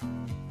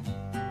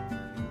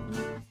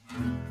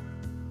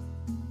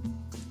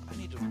 I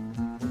need to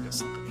look at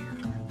something here.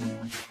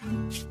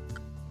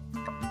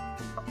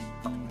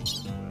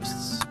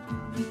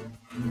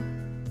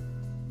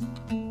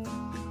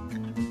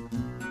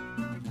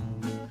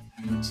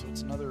 So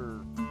it's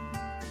another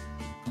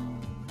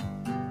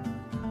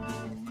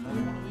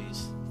one of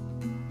these.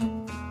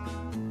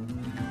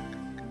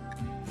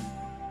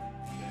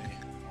 Okay,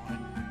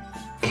 fine.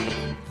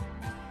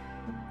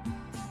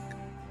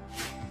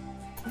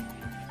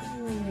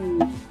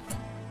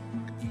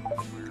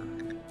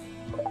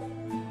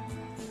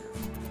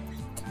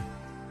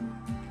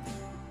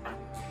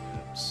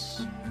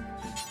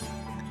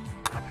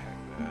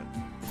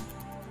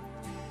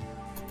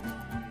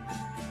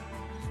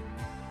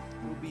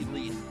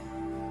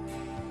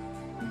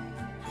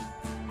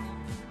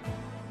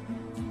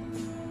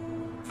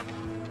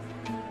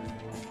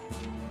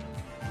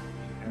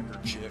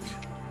 Chick.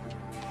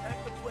 Hack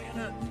the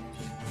planet!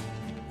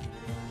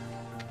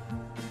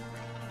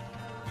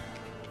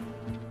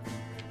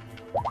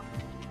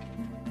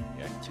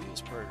 Yeah, two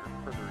is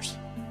predators.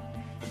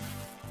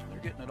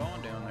 They're getting it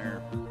on down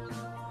there.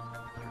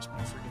 There's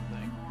my freaking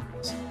thing. There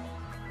it is.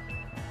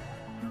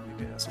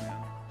 Big ass man.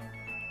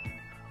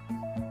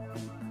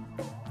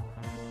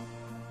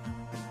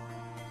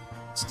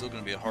 It's still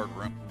going to be a hard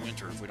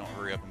winter if we don't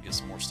hurry up and get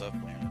some more stuff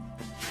planted.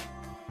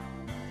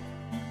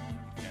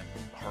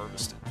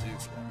 Harvested too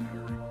for that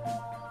matter.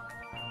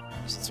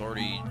 Because it's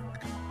already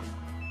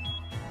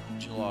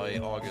July,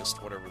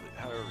 August, whatever,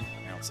 however you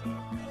pronounce that.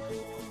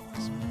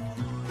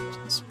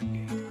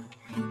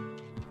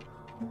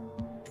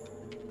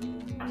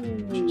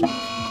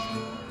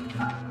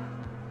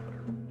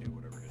 Do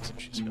whatever it is that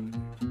she's got to do.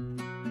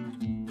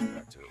 Go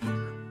back to it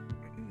later.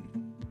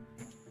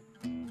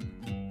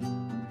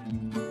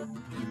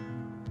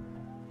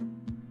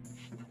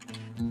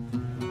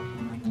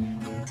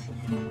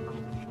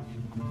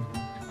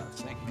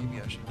 Maybe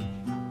I should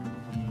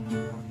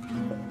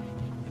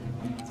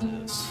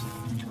this. I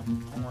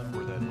don't like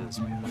where that is,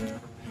 man.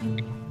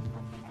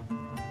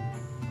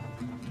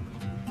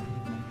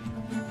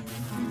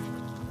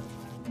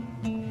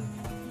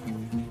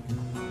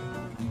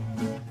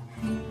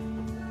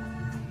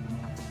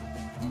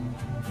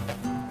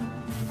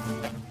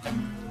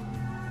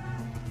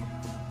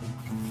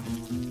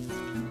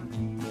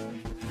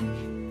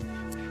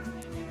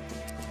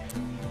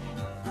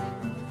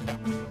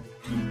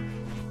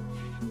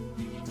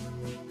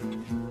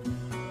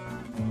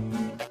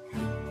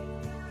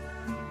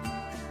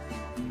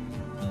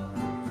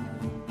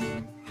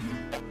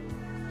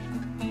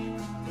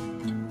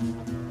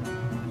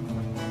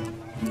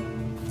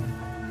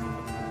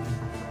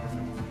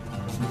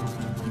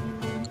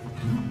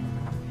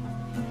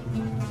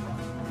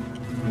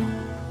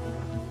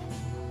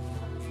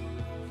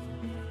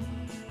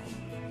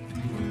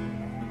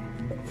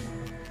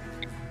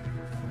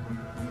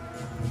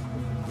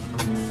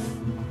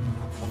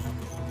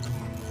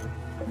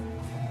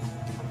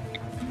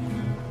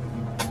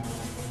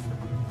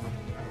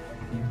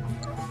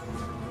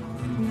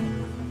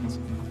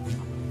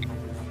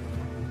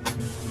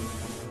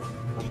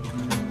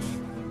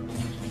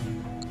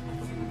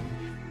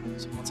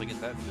 once I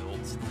get that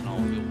built, then I'll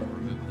be able to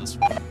remove this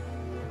one,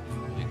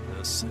 make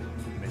this,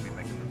 and maybe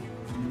make it a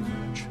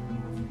bridge.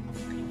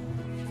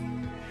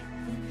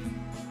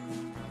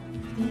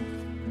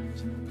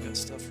 So I've got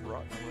stuff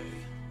rotting away.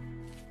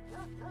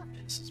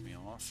 Pisses me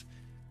off.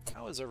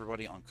 How is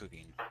everybody on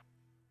cooking?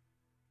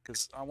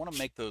 Because I want to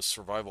make those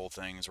survival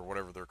things, or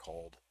whatever they're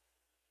called.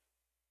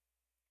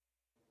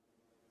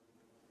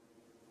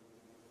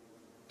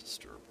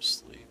 Disturb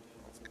sleep.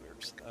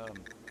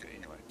 Okay,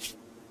 anyway.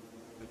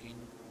 Cooking.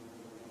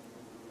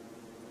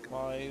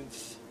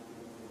 Live.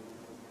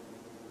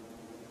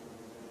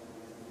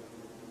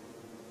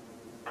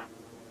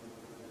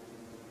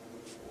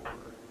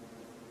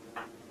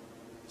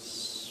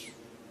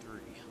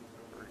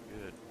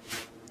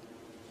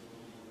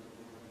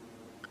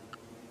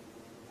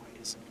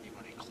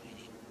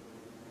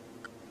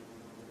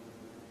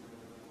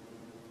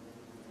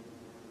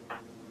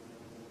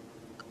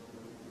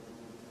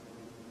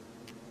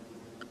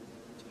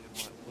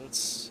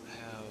 Let's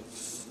have...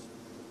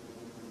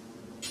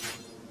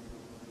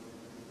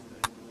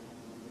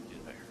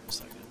 Get back here in a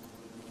second.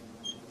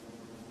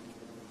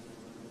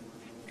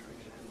 Try to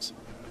get in some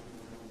of that.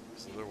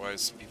 Because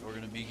otherwise people are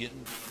going to be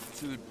getting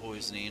food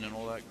poisoning and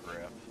all that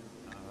crap.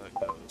 How that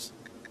goes.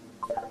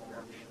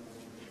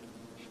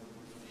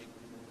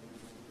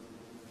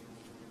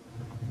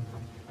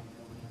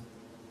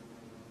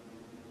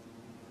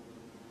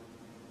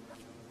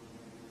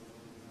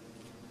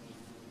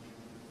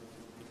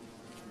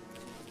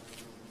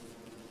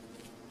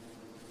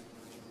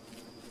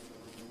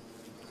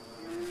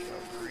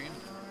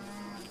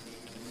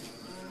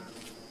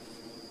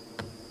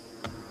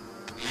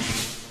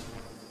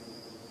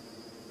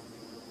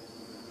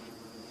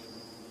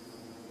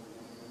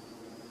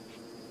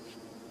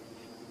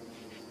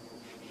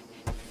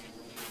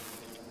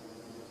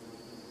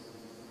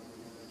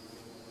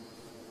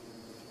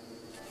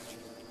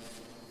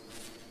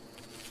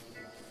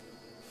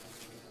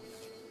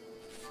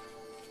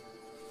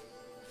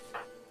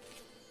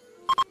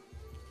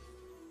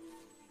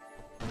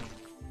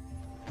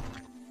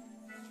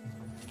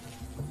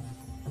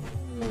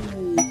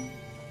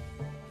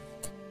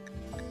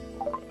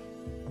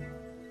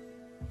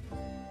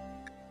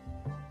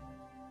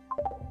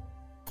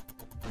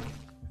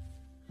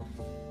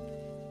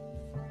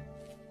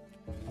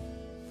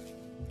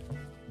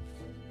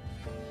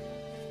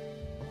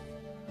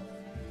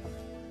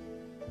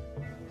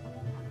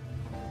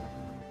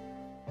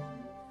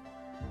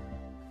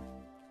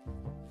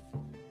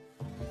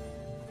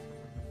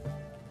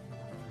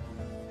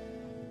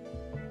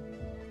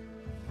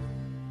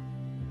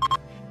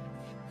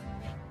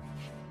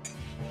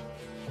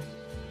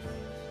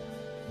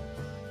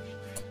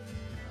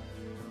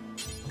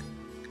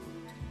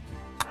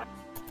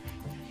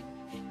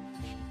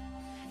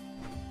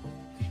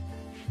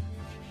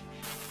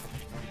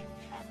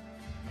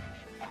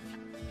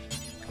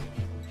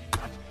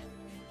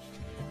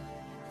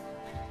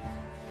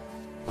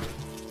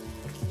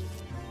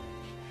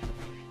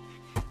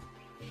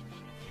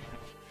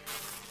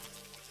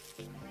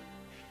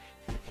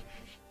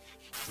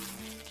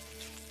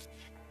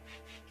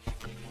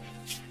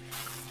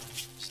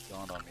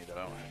 On me that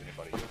I don't have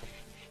anybody on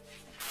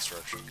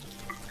construction.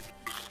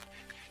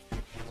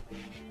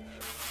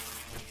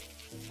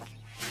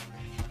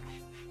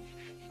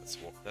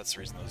 That's the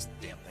reason those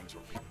damn things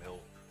were being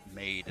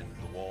made into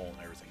the wall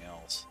and everything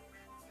else.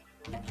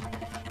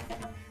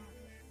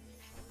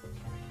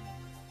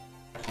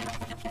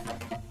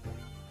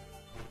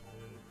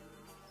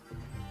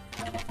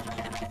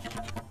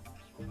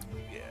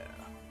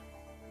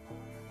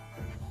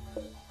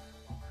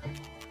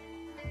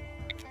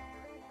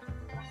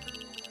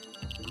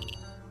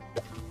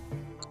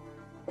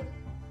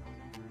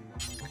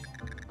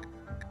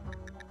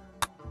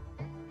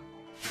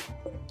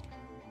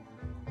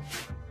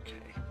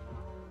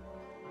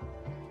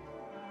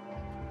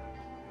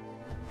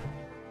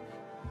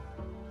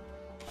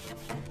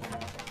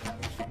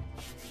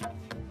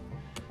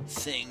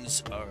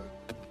 Things are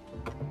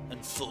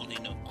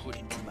unfolding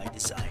according to my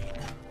design.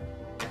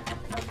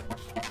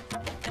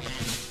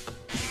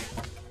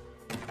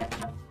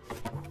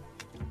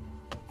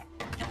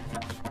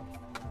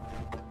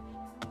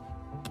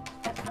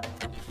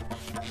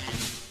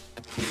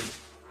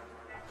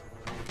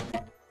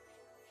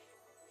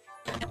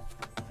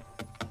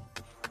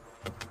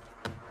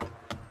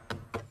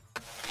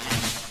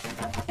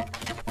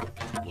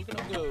 Look at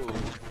him go.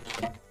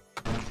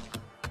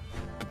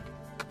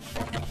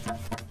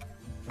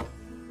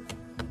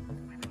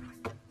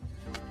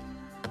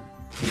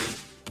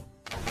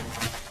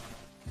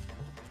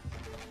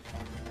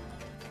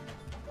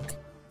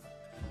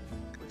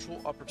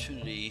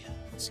 Opportunity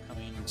is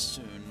coming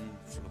soon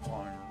for the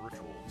following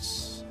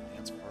rituals.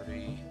 Dance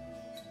party.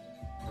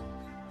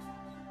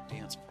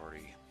 Dance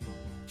party.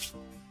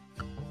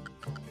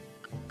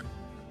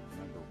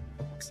 Remember,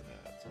 what's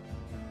that?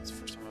 It's the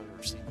first time I've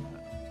ever seen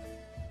that.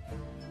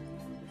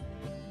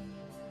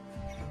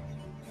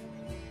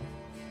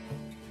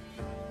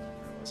 I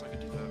realized I could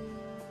do that.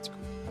 That's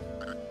cool.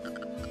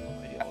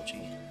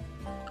 Ideology.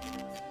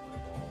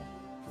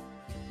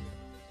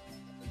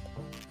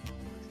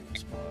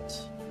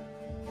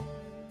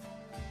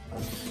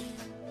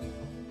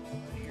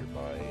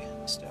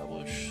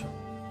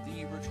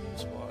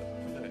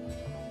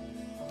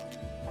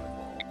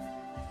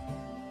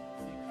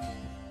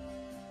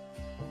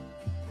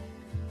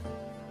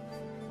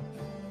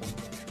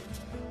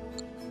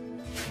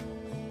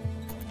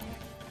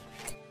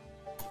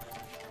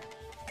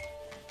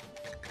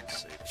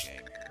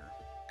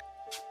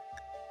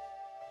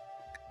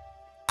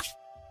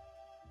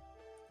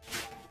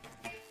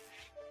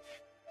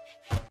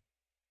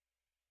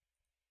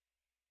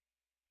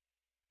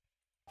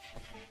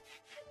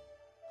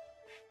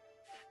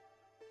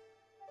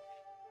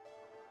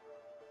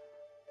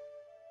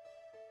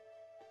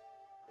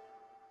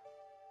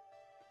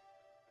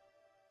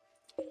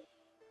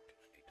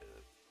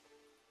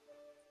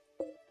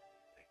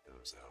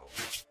 those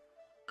out.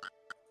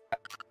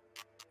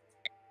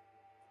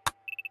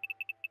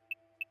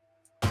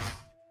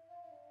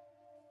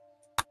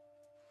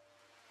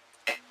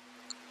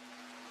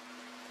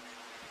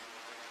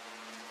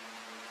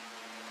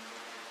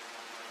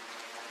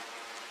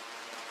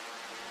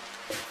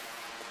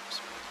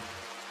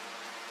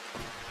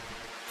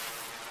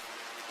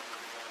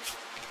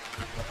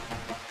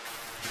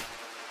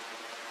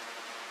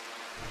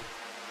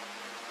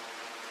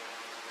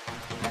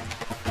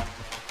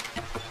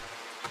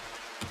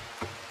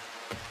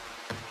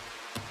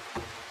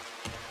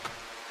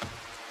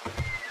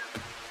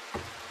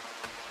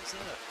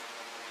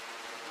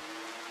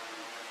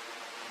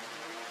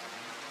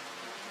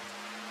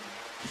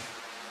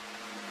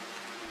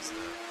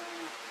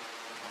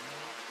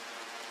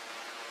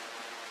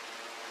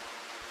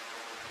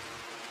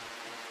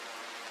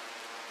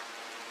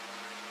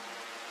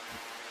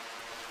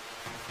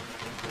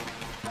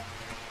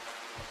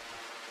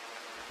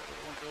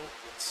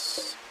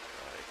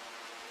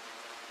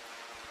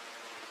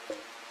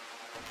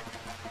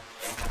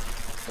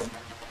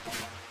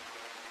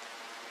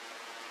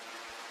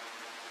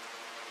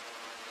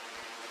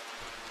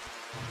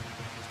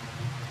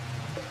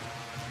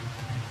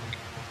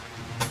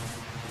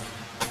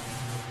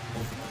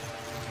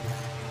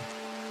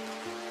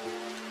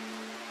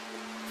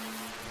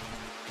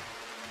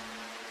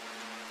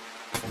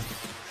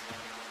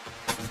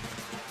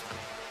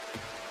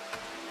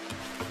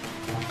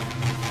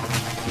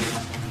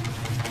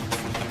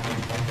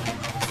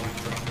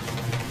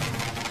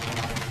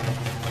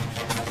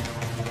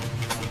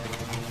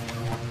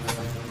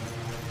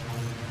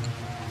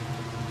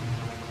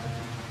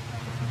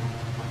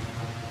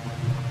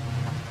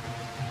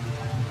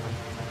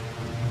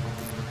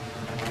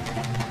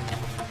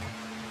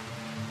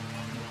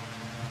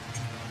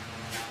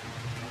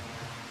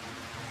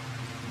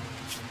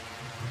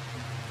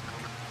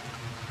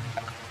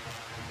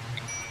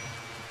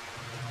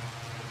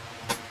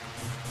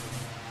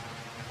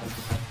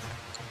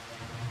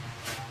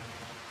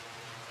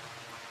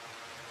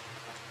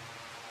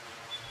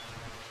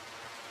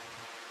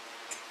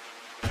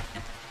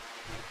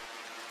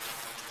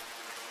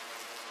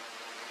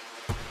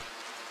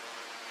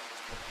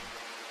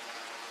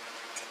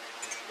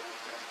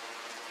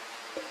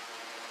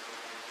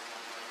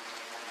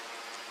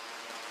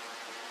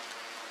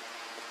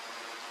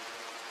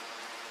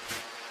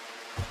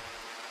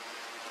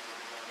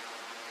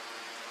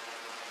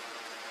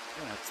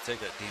 I'm gonna have to take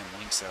that damn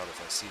lynx out if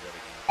I see that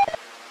again.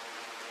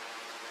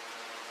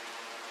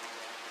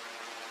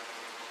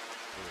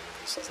 There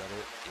it is. Is that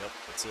it? Yep,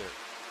 that's it.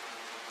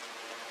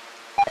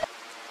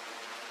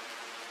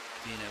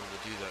 Being able to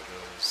do that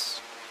though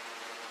is...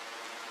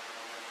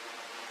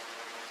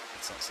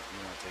 it's not something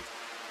you want to take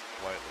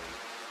lightly,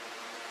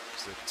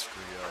 because they can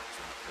screw you up if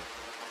you're not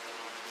careful.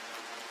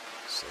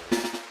 So,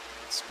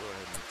 let's go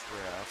ahead and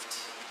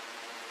craft.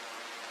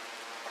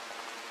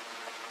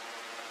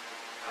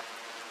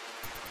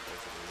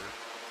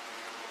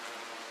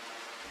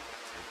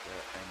 Take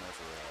that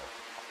MFR out.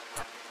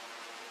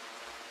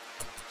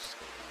 Just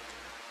go down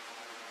here.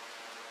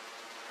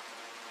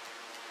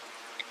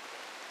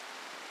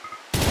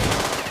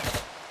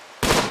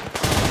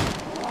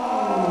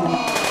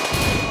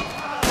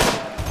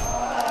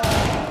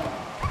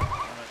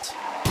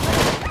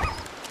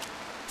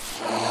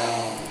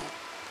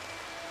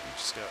 You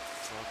just got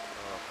fucked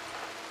up.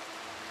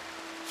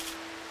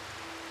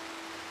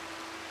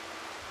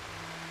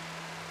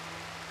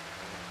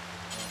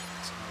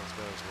 It's not as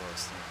bad as what I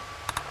was thinking.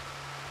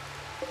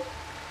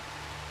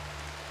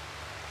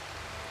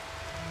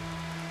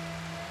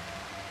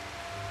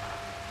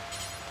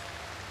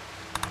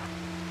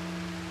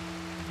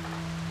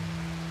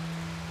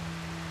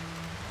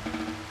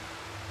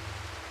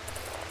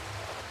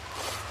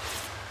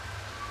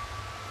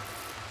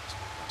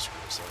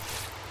 Screw this up.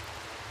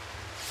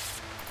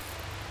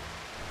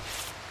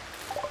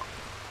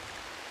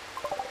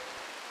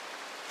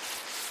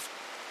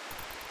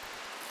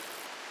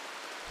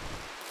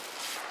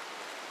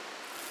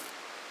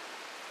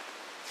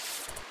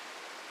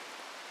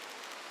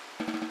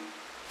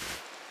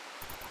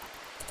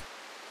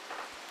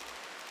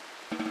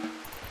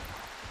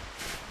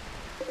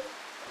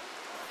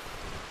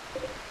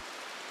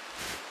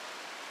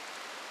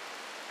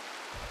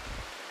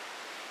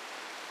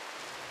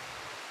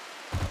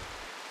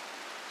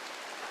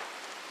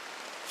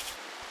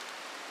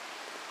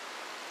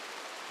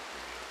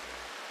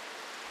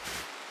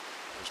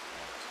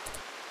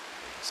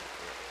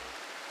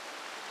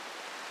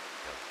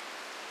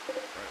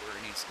 Right where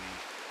it needs to be.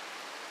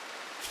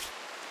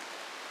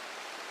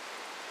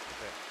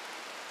 Okay.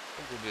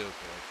 I think we'll be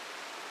okay.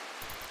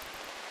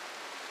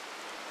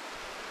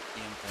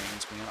 Damn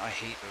things, man. I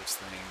hate those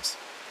things.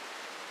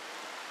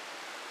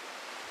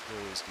 They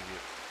always give you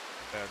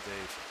a bad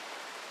day if you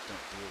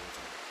don't deal with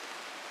them.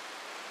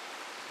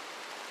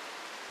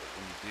 But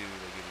when you do,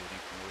 they give you an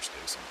even worse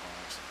day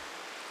sometimes.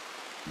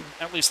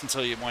 At least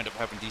until you wind up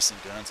having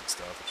decent guns and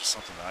stuff, which is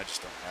something that I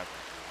just don't have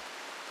right now.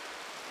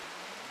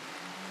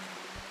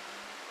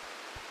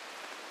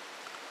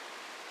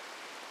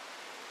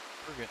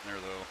 We're getting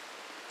there, though.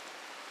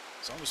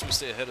 As long as we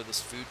stay ahead of this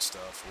food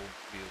stuff, we'll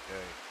be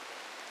okay.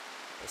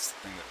 That's the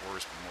thing that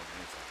worries me more than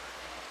anything right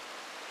now.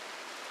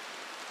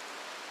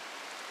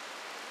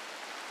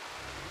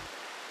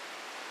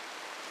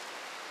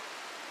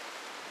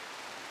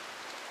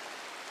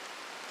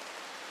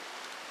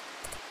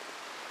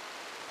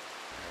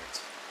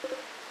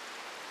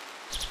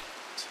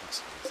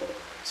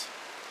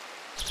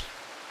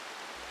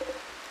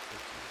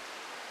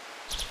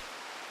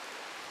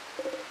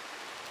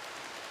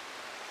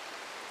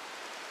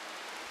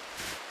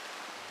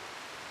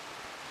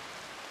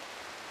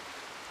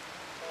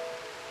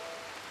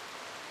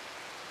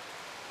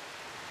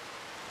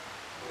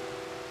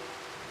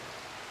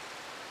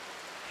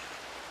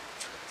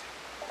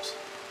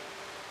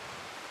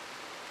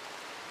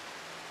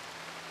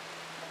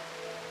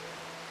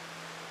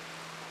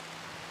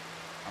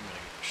 I'm gonna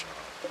give it a shot.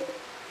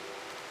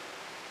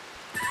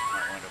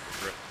 Might wind up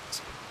regretting it,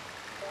 so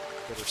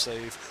better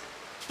save.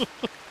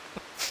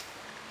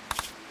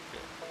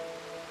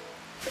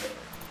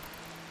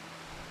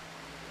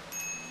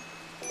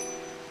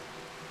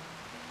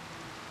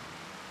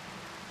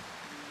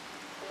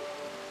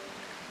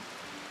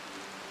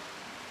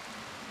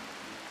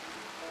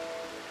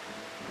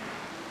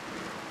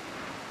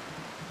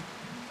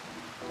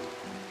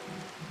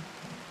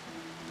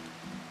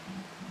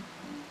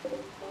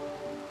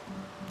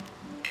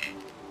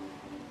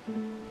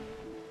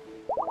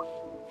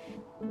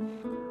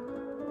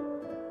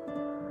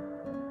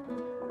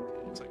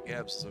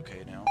 Gabs is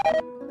okay now.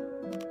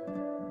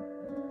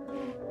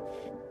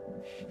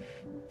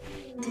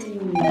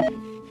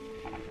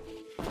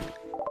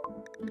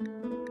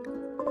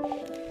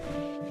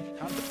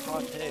 Time to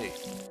pot hay.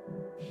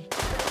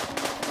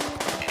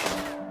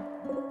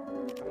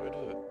 How do I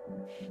do it?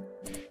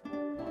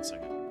 1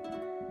 second.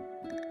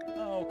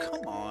 Oh,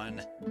 come on.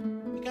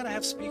 You gotta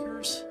have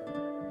speakers.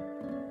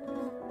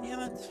 Damn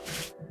it.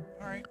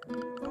 Alright,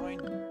 fine.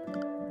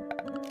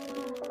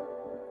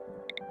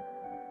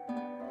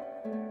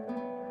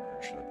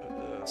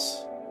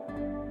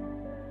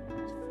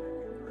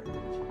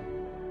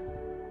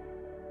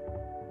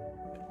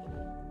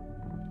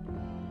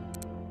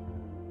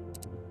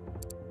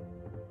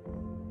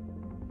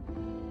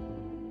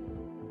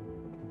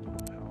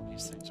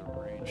 Things are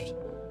arranged.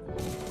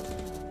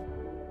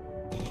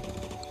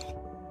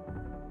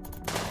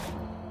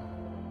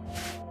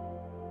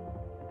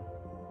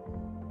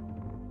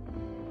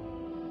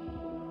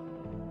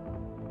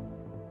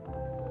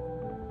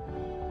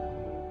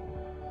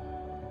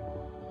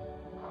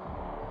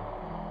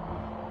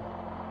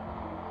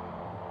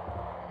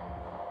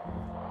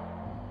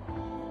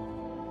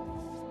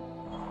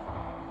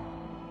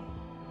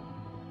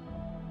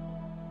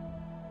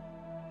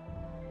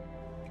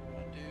 Come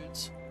on,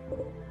 dudes.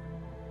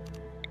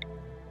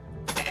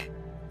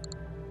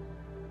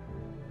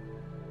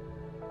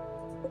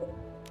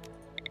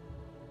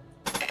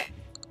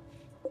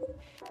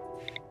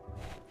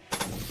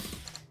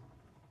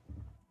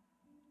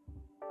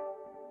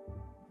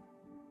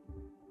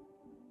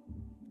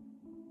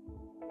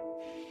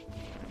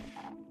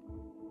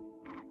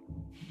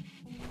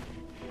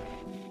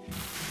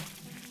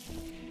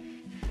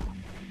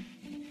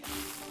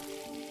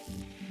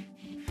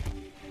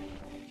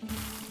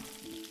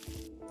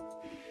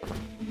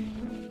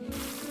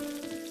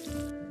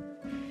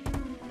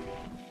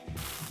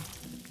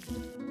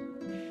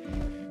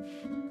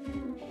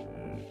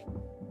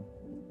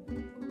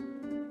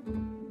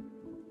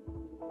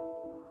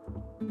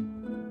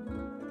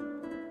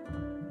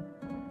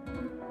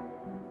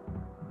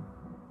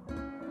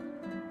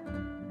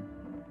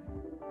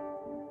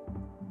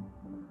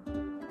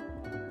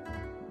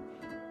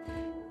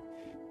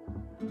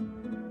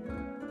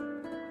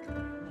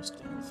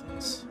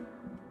 This.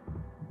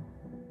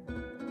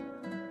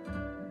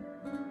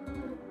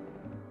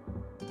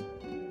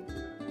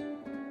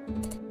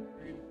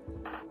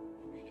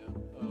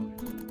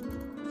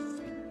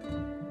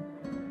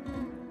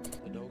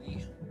 The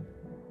doggy.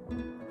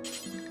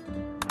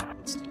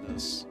 Let's do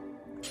this.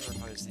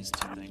 Prioritize these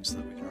two things so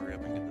that we can hurry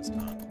up and get this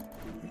done.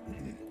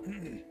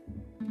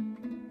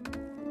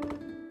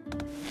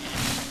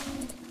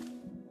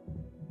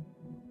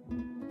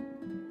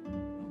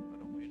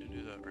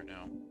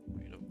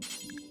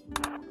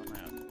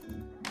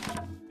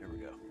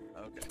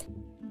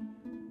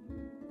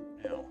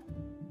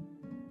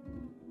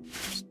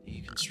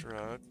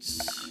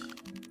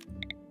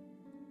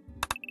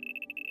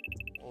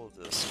 All of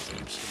this, so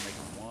we're just gonna make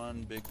one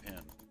big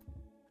pin.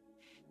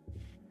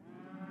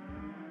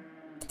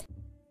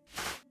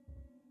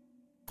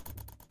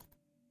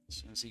 As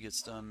soon as he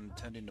gets done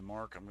tending to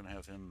Mark, I'm gonna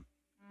have him.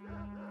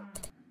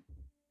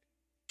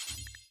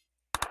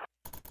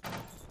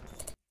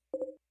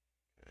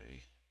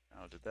 Okay.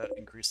 Now, did that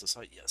increase the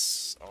height?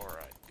 Yes. All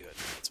right. Good.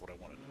 That's what I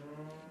wanted.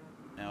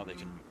 Now they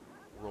can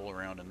roll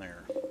around in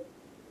there.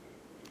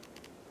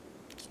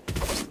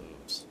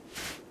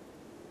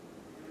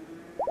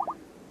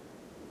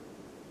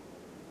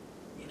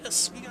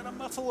 Yes, we got a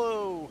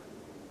muffalo!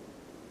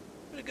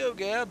 Way to go,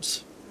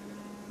 Gabs!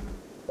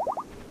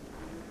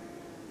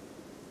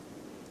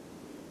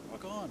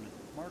 rock on.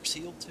 Mark's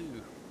healed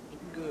too.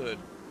 Looking good.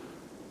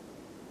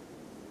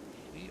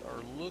 We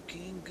are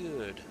looking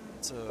good.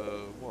 It's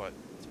a what?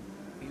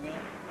 Female?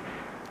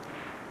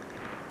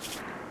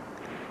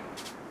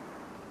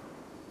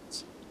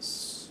 It's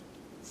this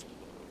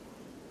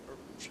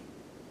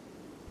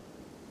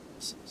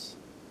is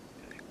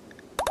okay.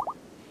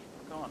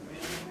 Rock on, man.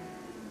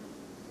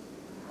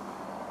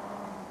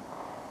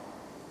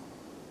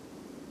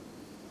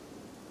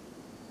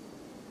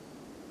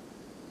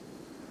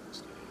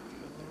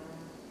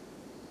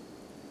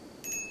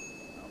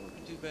 Not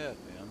looking too bad,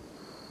 man.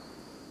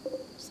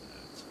 What's that?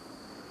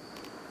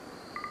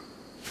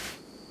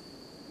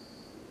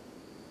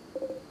 I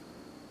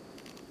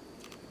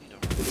need to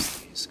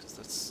harvest these because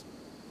that's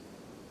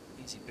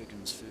easy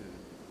pickings food.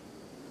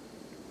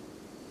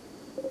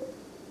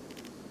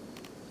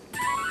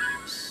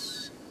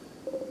 These.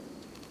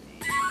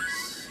 These.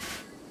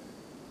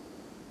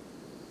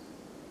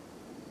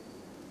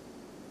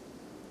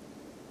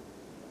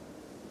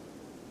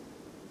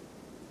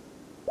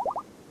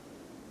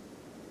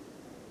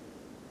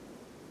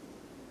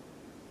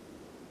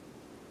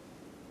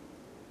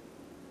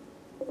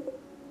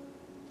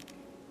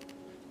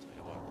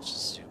 Let's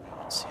just zoom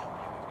out and see how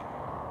many we can.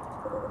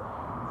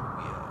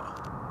 Yeah.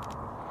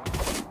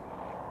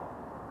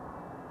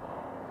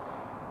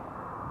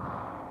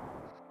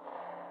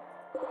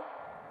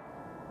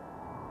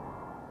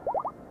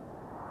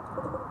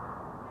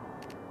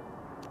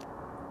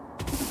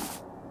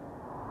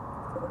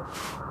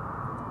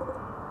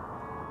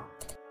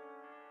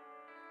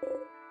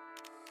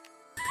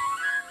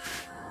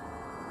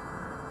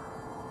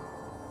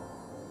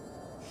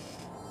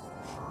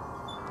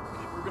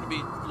 We're going to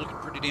be looking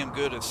pretty damn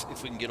good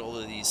if we can get all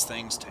of these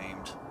things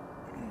tamed.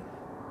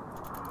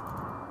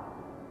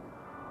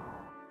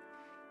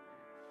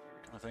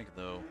 I think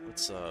though,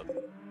 let's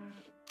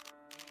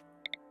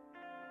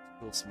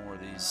build some more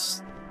of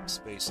these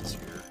spaces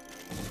here.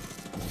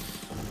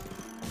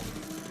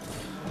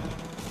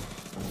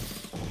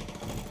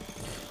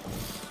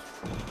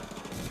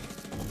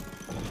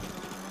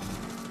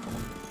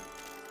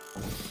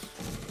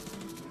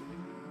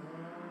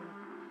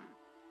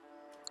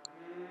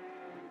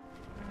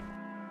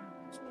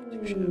 What do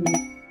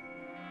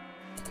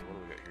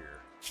we got here?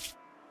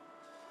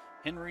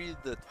 Henry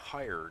the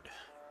Hired.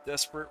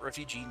 Desperate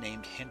refugee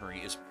named Henry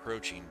is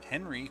approaching.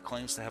 Henry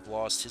claims to have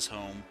lost his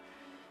home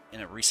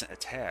in a recent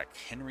attack.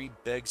 Henry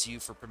begs you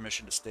for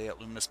permission to stay at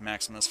Luminous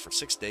Maximus for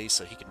 6 days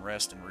so he can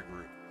rest and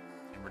regroup.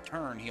 In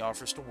return, he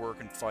offers to work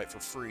and fight for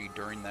free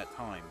during that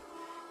time.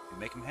 If you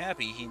make him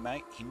happy, he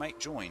might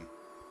join.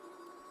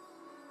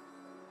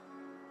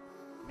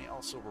 He may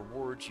also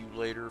reward you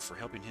later for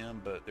helping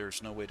him, but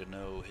there's no way to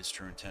know his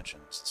true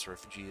intentions. This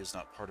refugee is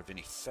not part of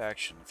any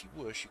faction. If you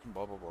wish, you can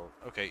blah blah blah.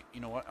 Okay,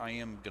 you know what? I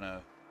am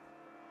gonna...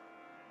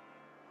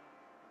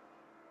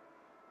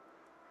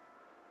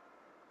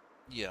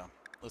 Yeah,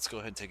 let's go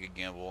ahead and take a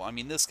gamble. I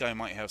mean, this guy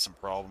might have some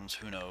problems,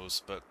 who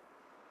knows, but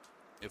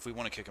if we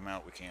want to kick him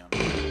out, we can.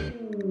 Okay,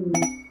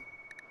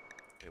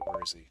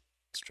 where is he?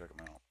 Let's check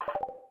him out.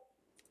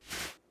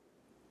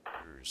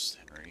 Here's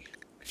Henry.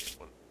 Okay,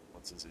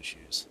 what's his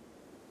issues?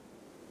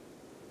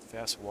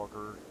 Fast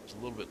walker, he's a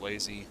little bit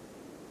lazy.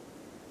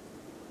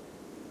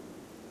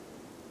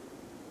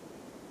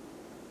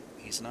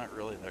 He's not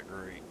really that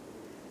great,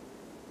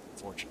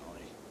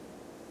 fortunately.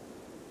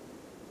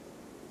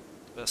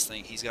 The best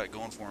thing he's got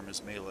going for him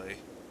is melee.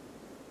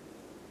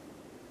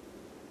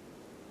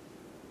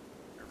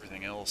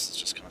 Everything else is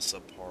just kind of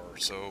subpar,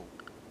 so...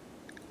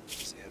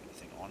 Does he have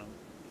anything on him?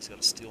 He's got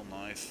a steel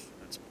knife,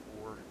 that's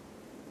poor.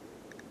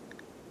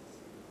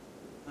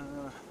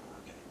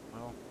 Okay,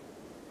 well...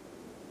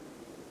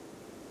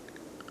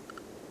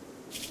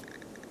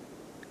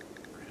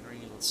 For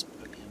Henry, let's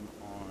put him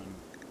on...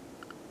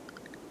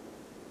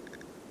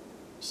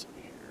 Let's see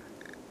here.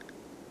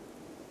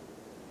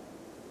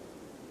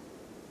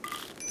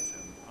 Give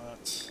him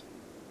hut.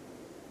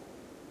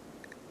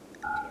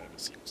 Okay,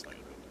 it seems like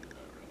I'm going to do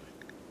that, really.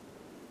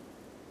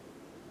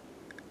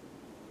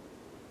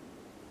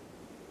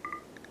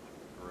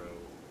 Grow.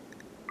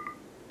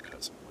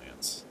 Cut some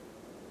plants.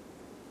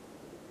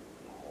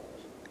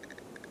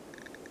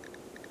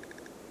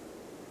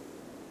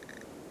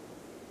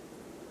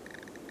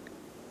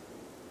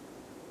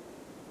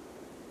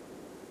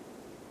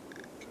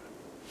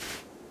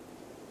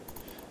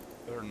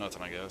 Better than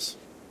nothing, I guess.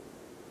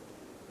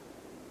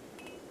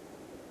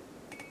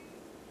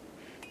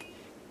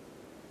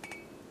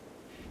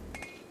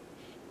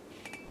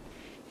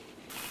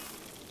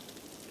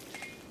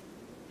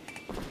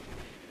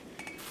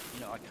 You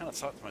know, I kind of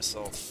thought to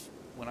myself,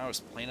 when I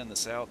was planning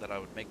this out, that I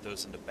would make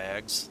those into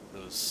bags,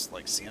 those,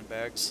 like,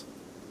 sandbags.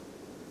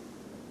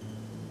 I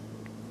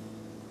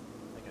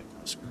think I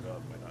kind of screwed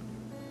up by not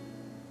doing that.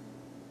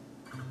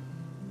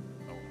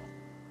 Oh well.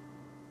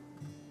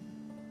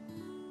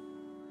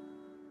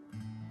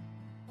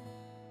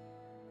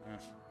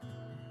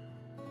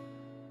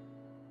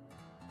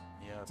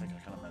 Yeah, I think I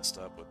kind of messed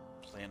up with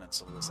planning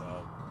some of this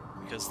out.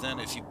 Because then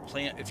if you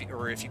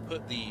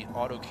put the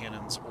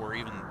autocannons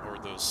or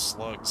those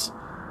slugs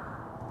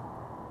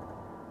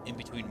in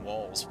between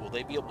walls, will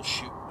they be able to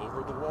shoot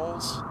over the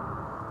walls?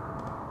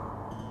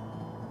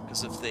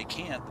 Because if they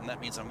can't, then that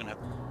means I'm gonna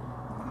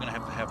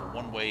have a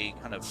one-way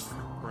kind of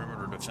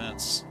perimeter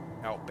defense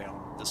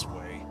outbound this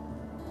way,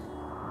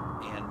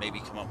 and maybe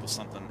come up with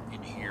something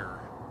in here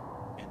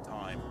in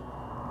time.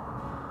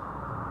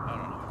 I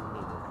don't know.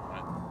 We'll work on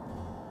it.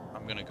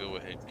 I'm gonna go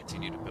ahead and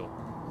continue to build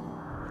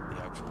the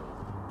actual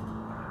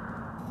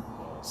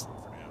walls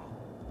though for now.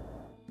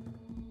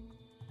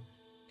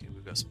 Okay,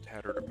 we've got some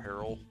tattered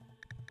apparel.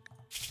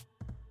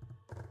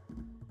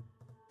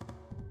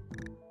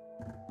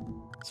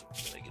 So we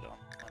gotta get on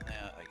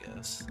that, I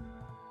guess.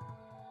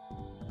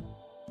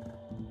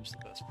 Who's the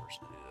best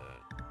person to do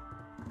that?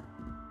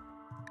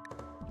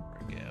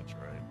 Right, Gabs,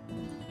 right?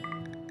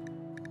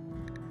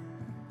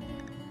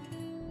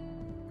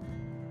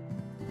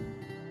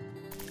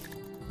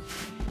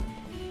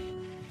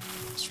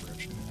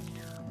 Stretch that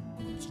here.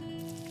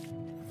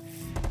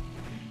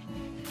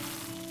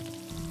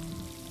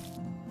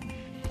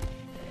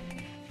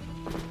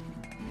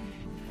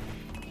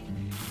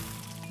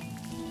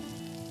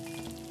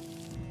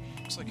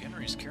 Looks like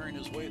Henry's carrying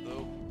his weight,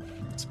 though.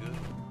 That's good.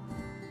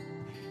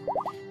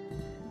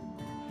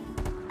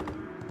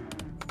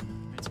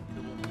 Made some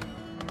kibble.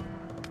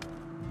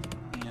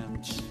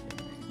 And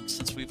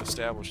since we've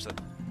established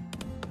that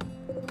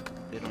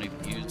they don't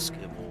even use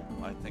kibble,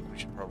 I think we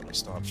should probably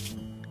stop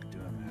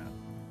doing that.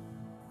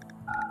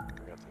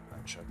 Forgot to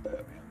check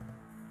that, man.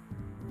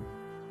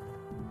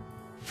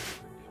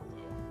 Big deal,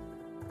 though.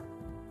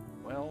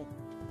 Well,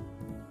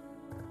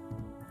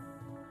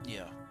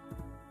 yeah.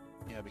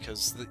 Yeah,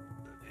 because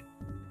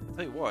I'll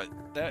tell you what,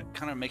 that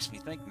kind of makes me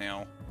think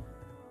now.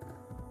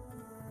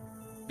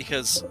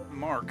 Because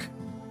Mark,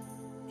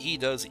 he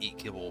does eat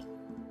kibble.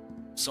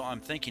 So I'm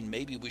thinking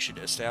maybe we should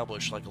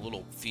establish like a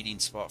little feeding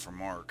spot for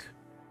Mark.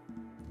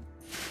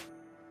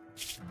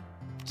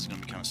 It's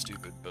gonna be kind of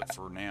stupid, but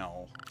for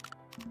now...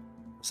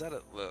 Is that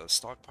a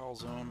stockpile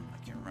zone? I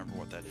can't remember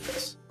what that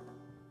is.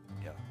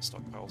 Yeah,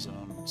 stockpile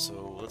zone.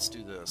 So let's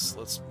do this.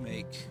 Let's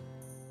make...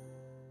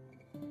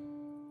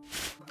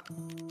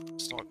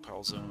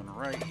 stockpile zone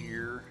right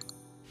here.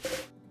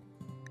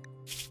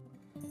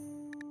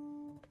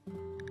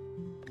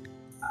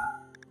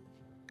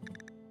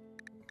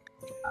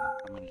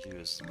 What I'm going to do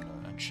is I'm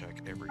going to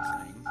uncheck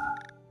everything.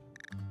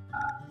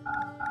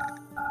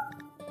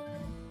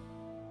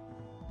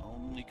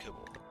 Only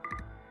kibble.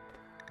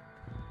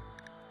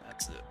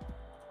 That's it.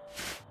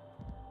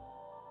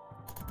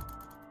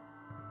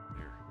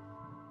 Here.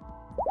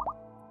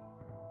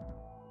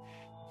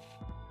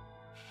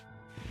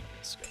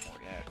 It's got more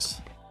yaks.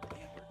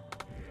 Man,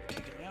 we're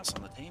kicking ass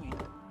on the taming.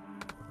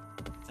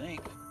 I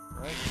think,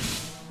 right?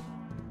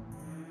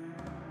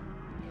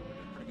 Yeah, we're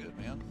doing pretty good,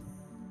 man.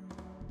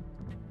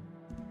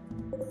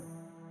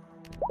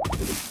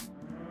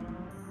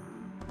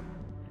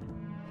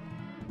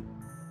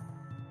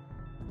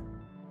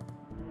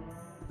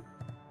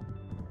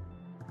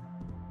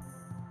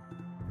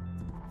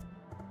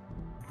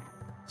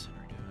 What's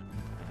Henry doing?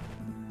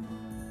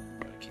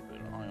 Gotta keep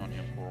an eye on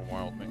him for a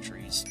while, make sure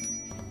he's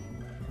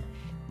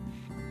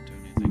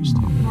doing anything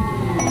stupid.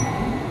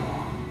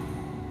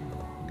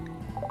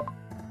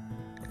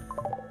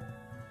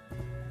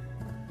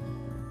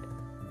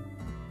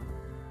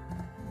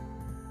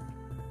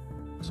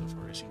 So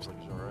far, he seems like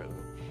he's alright though.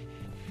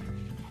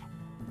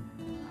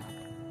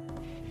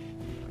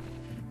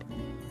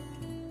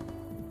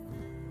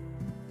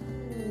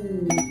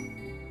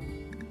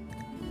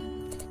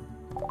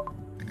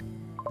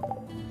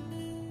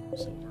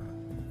 Silver.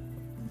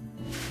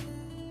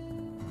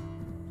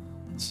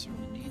 Don't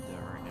necessarily need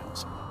that right now,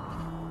 so I'm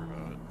not really worried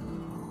about it.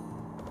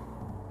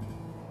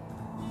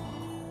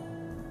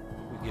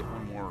 We get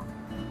one more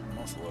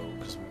Buffalo,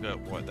 because we've got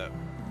what, that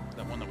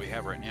one that we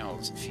have right now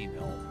is a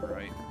female,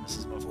 right?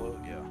 Mrs. Buffalo,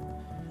 yeah.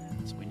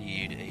 So we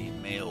need a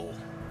male.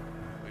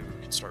 We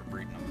can start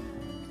breeding them.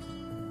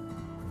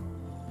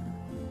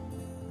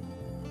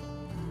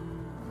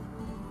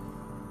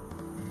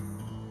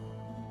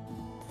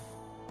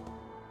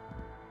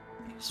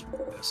 These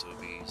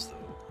SOBs,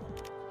 though,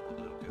 we'll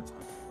do a good time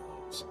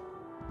with those.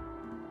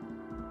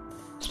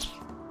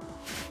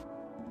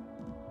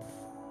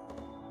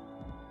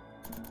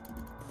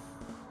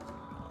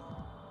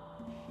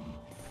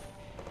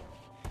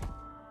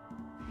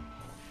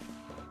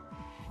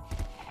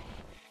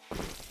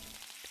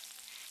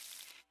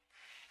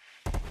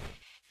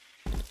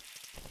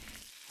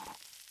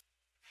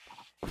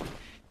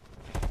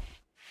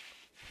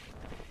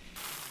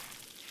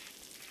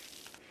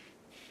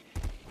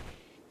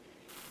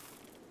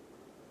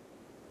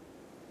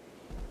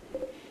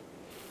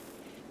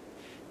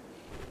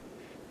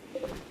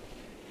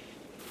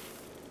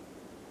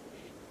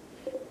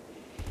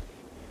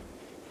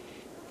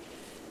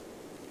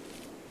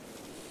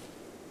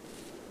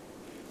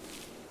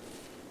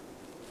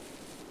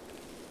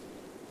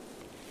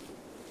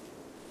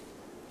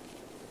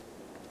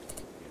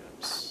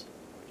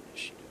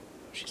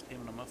 She's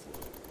taming a muffalo.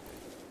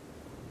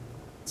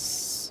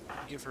 Let's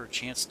give her a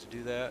chance to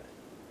do that.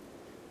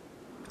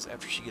 So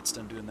after she gets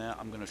done doing that,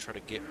 I'm going to try to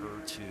get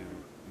her to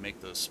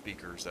make those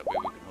speakers. That way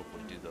we can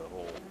hopefully do the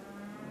whole...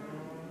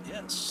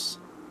 Yes.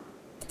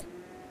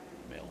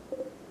 Mail.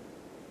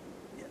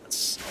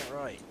 Yes.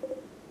 Alright.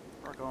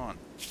 Rock on.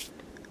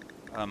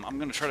 I'm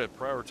going to try to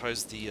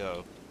prioritize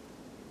the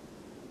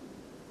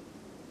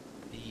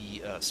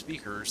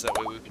speakers. That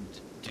way we can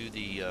do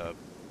the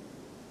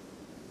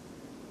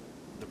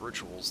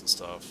rituals and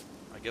stuff.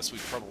 I guess we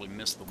probably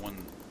missed the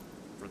one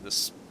for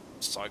this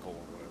cycle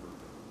or whatever,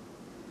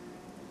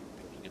 but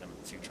be able to get them in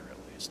the future at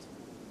least.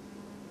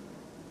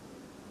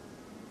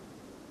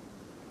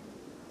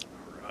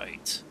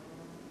 Alright.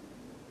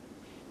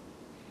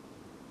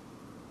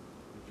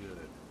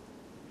 Good.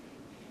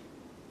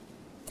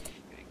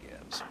 Okay,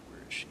 Gabs,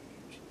 where is she?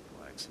 She's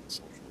relaxing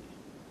socially.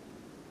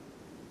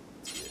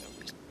 Yeah, at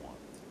least one.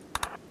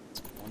 Let's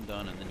get one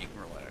done and then you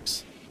can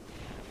relax.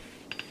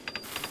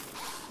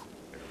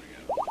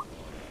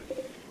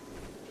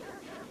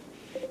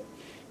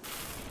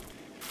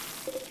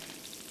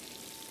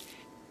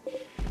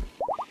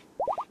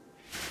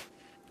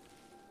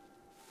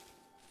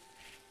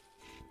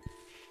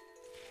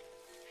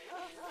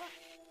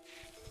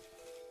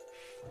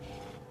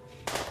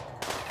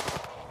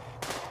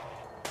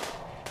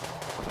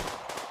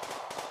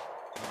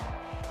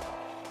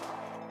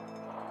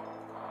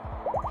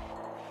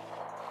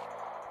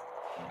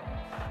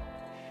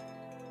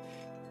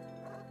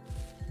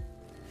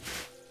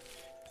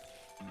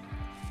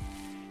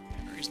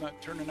 He's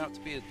not turning out to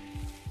be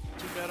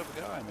too bad of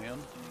a guy, man.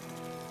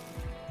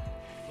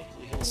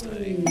 Hopefully he'll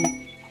stay.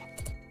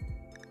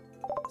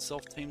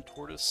 Self-tamed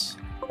tortoise.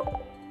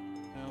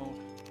 No,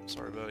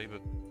 sorry buddy,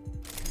 but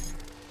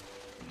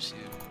you see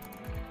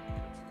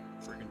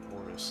a freaking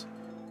tortoise.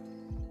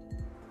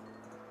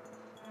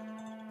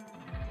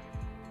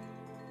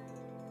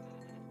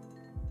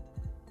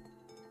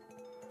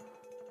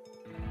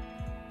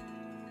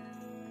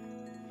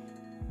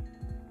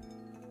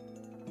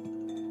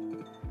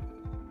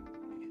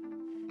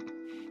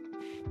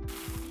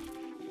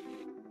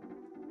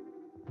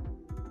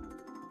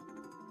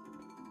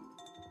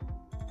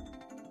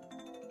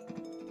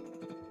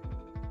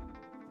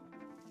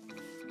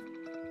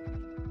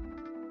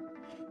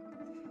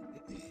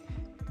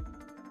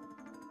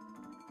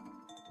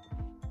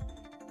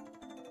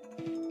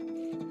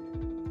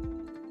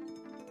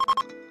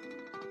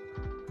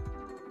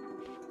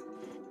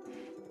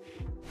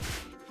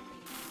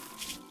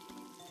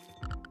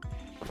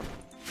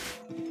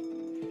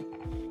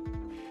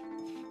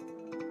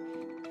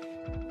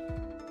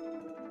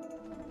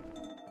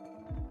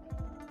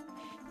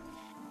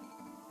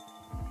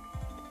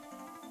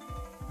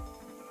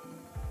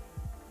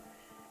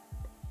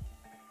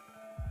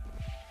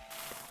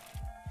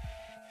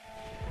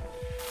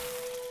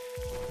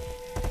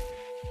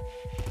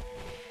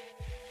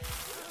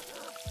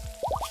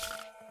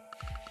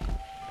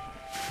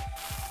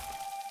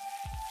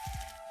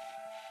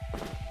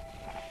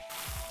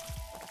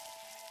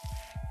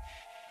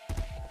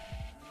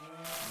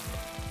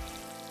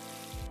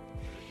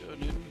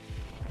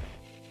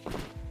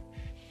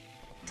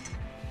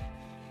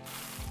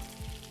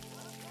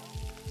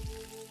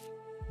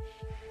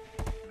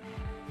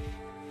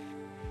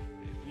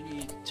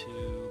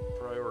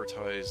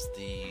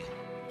 The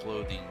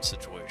clothing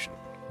situation.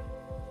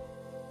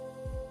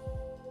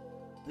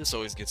 This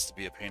always gets to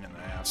be a pain in the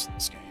ass in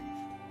this game,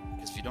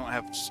 because if you don't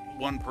have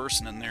one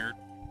person in there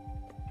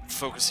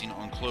focusing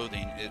on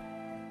clothing, it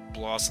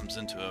blossoms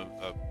into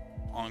a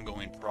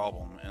ongoing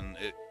problem, and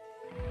it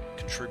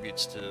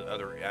contributes to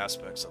other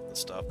aspects of the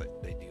stuff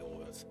that they deal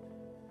with.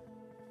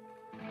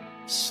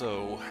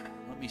 So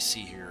let me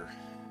see here.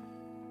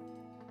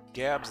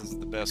 Gabs is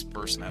the best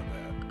person at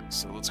that,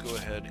 so let's go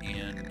ahead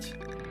and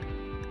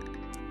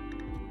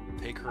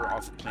take her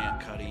off of plant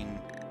cutting,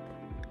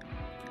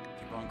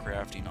 keep on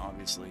crafting,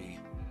 obviously.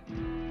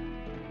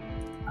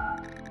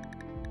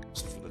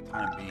 So for the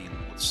time being,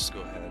 let's just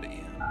go ahead and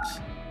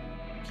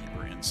keep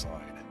her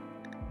inside.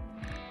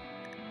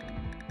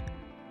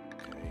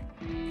 Okay.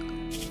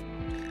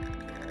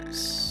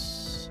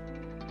 Gabs.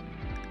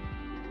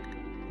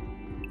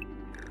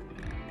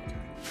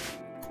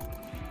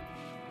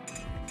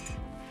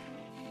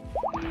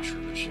 Make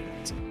sure that she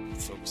ends up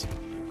focusing on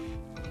that.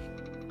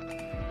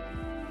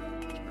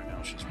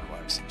 She's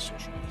relaxing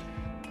socially.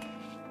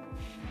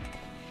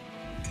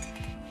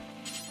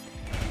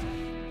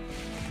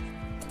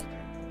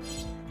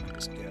 I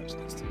guess Gabs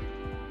needs to...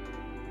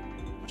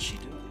 What's she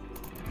doing?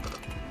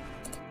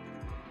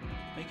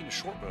 Making a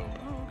short bow.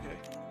 Oh, okay.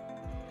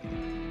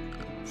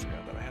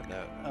 Forgot that I had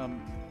that.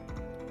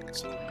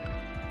 So...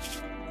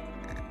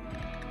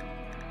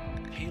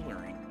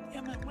 Tailoring.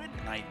 Yeah, man, why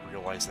didn't I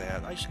realize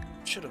that? I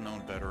should have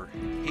known better.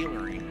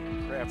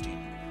 Tailoring,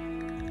 crafting.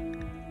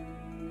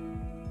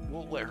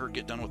 We'll let her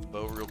get done with the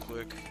bow real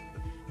quick.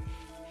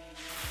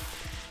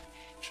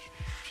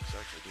 She's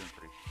actually doing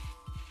pretty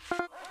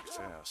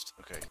fast.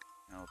 Okay,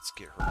 now let's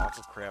get her off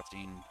of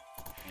crafting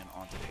and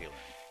onto tailoring.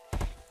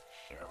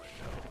 There we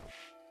go.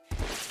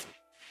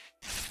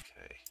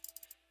 Okay.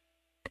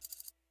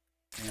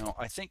 Now,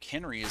 I think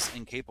Henry is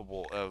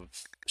incapable of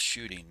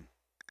shooting?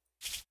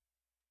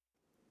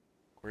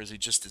 Or is he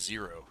just a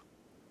 0?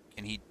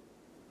 Can he...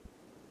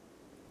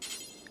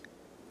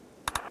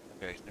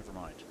 Okay, never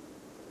mind.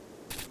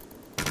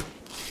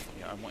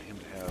 Yeah, I want him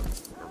to have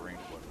a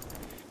ranged weapon.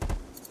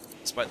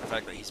 Despite the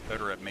fact that he's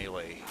better at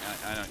melee.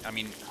 I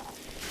mean,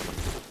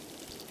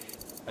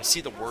 I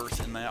see the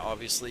worth in that,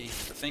 obviously.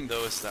 The thing,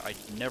 though, is that I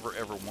never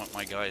ever want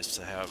my guys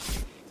to have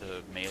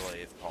the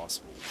melee if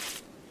possible.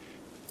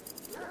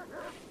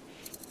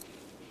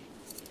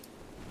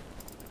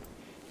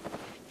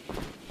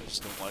 I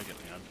just don't like it,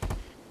 man.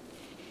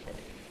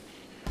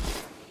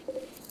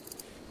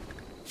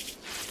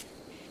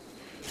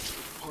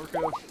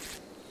 Parka.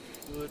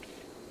 Good.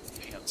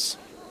 Pants.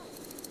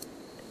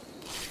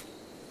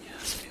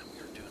 Yes, man, we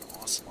are doing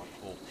awesome on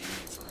whole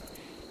taming for him.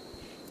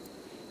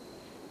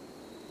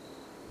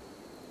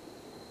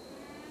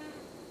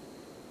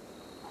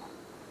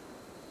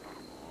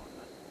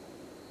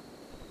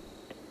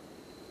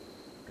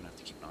 We're gonna have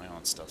to keep an eye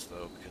on stuff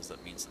though, because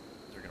that means that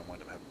they're gonna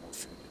wind up having more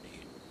food to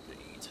eat. They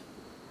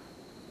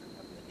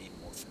need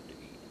more food to eat.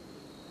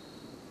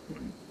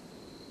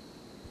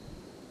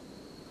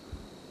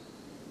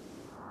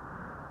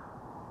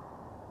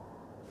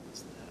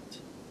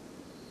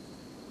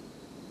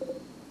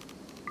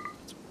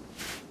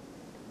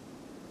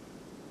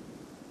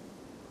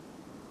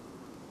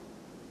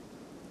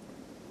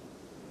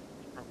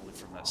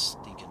 From that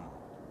stinking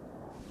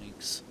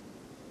lynx.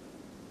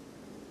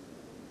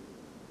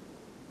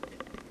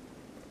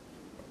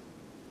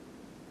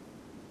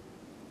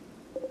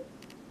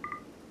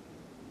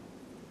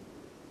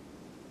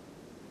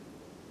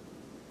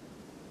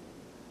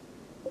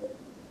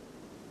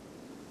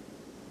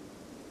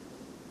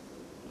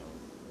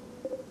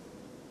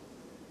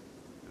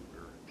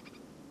 Cougar.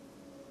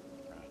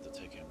 I have to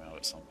take him out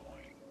at some point.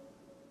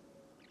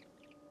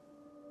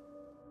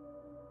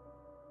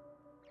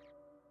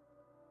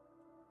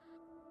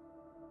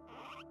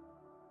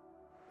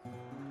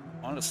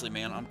 Honestly,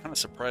 man, I'm kind of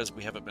surprised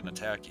we haven't been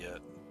attacked yet.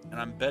 And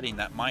I'm betting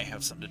that might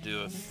have something to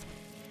do with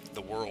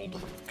the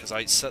world, because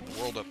I set the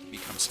world up to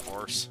become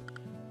sparse.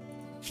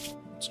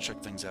 Let's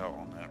check things out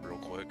on that real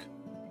quick.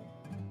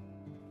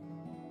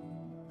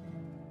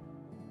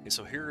 Okay,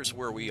 so here's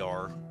where we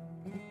are.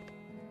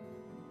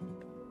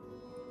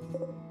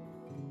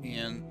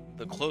 And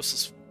the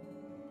closest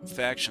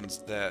factions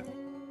that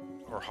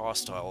are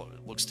hostile,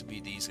 it looks to be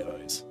these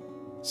guys.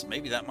 So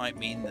maybe that might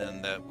mean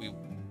then that we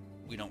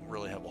don't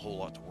really have a whole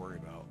lot to worry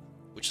about,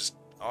 which is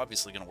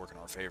obviously going to work in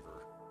our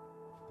favor.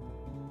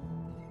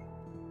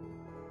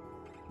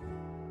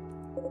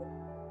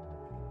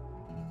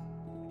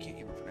 I can't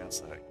even pronounce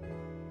that.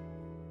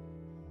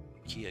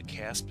 Kia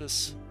Caspis?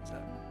 Is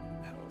that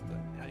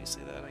how you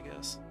say that, I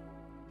guess?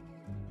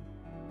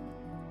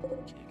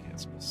 Kia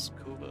Caspis,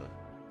 Kuba,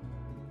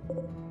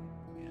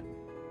 and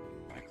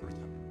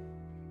Microthon.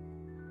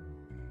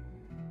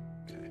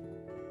 Okay.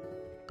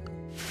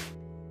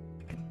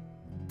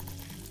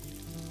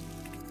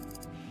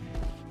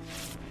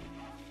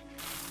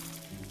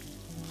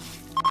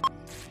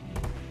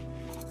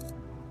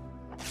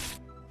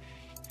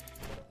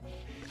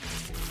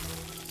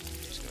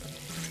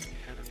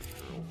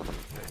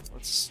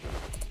 Let's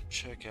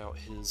check out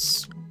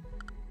his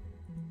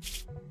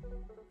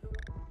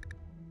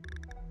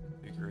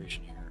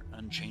configuration here.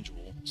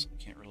 Unchangeable, so we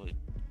can't really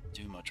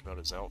do much about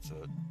his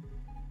outfit.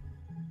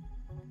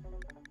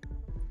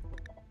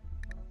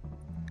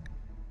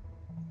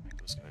 Make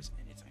those guys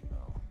anything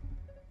though.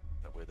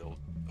 That way they'll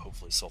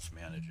hopefully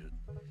self-manage it.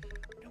 I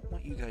don't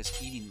want you guys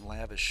eating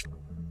lavish.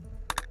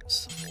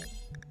 Simple.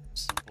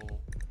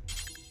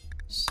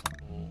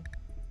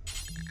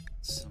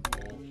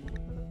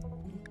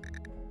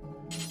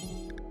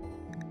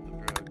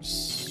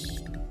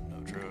 No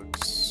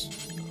drugs.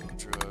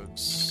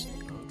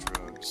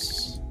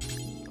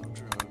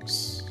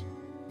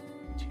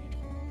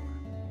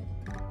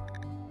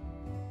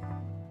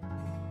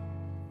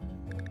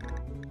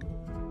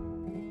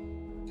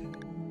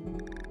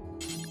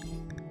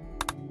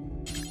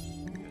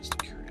 You guys to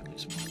carry at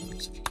least one of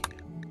those if you can.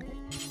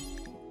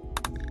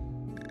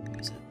 What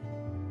is it?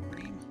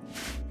 Reem?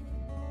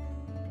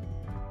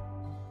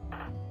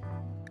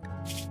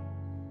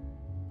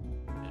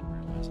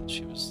 Didn't realize that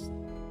she was...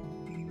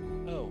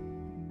 Oh.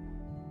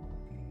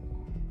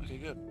 Okay,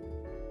 good.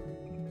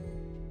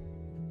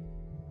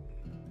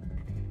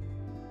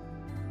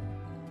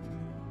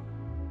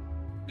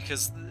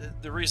 Because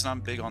the reason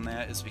I'm big on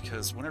that is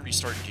because whenever you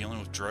start dealing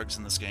with drugs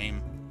in this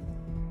game,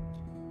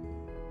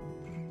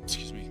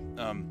 excuse me,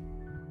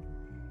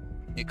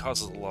 it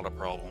causes a lot of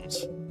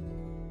problems.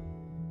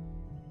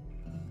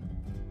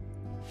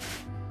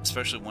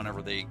 Especially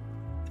whenever they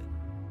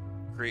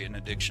create an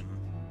addiction.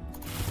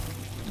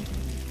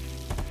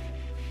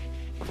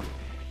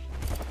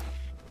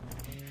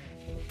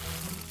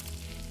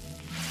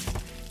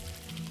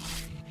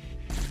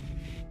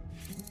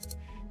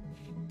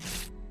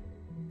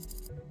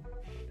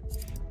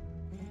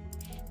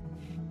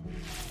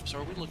 So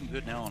are we looking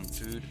good now on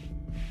food?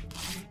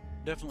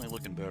 Definitely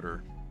looking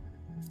better.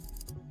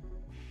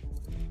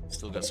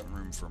 Still got some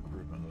room for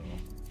improvement though.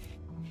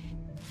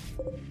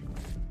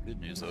 Good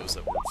news, though, is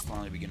that we're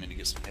finally beginning to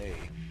get some hay.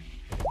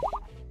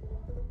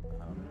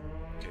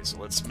 Okay, so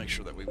let's make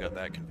sure that we've got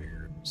that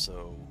configured.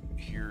 So,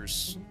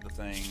 here's the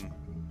thing.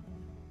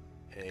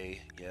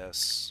 Hay,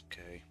 yes,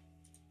 okay.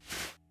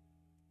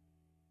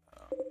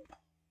 I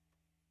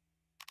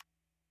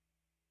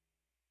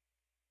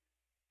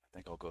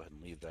think I'll go ahead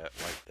and leave that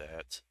like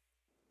that.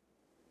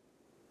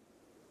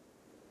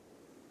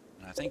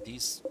 And I think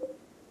these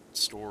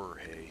store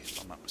hay,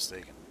 if I'm not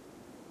mistaken.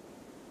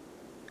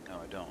 No,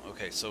 I don't.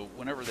 Okay, so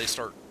whenever they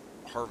start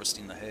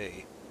harvesting the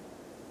hay,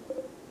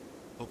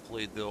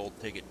 hopefully they'll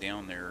take it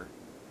down there.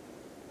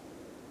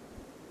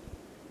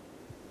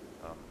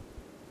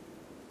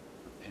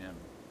 And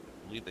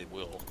I believe they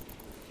will.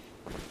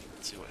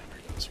 Let's see what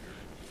Henry does here.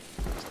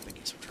 I think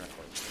he's trying to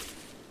harvest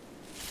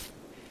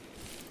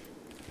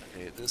it.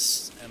 Okay,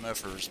 this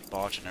MFer's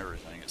botching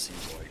everything, it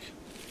seems like.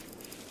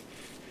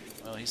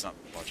 Well, he's not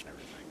botching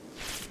everything.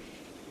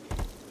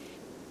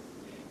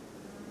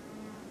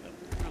 Yep,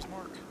 there goes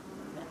Mark.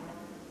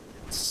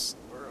 It's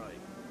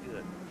alright,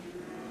 good.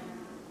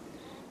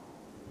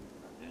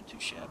 Not doing too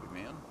shabby,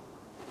 man.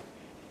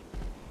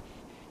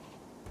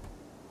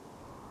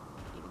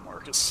 Little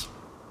Marcus.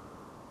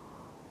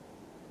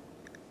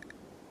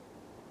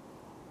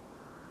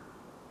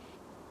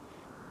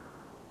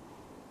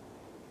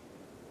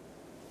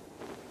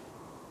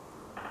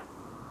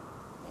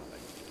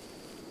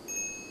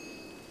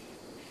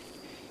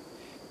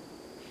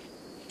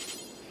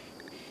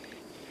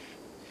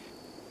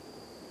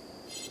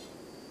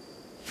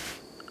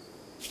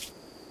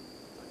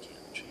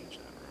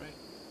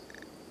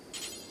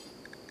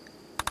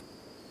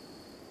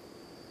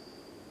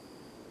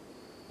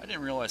 I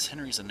didn't realize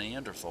Henry's a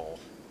Neanderthal.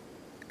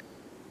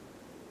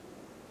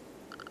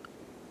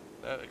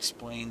 That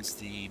explains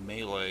the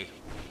melee.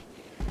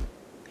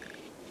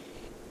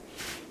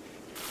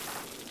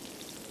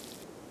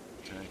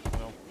 Okay,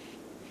 well.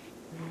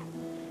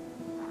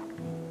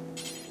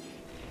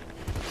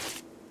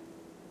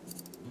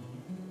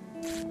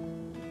 I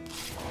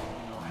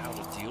don't know how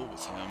to deal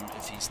with him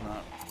if he's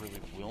not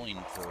really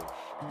willing to.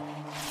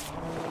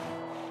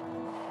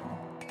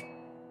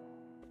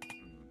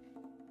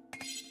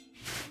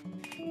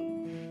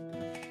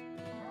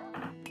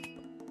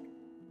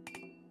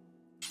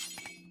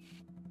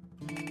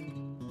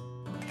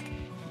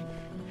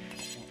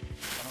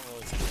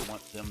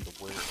 Them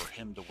to wear, or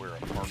him to wear a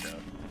parka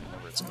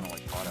whenever it's kind of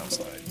like hot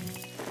outside.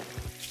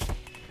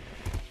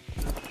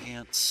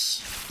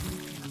 Pants.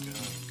 Parka.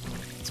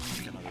 Let's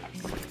pick another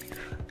thing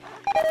here.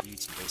 Need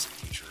some basic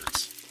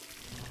t-shirts.